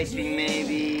expecting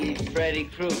maybe Freddy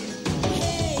Krueger.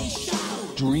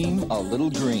 Dream a Little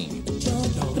Dream.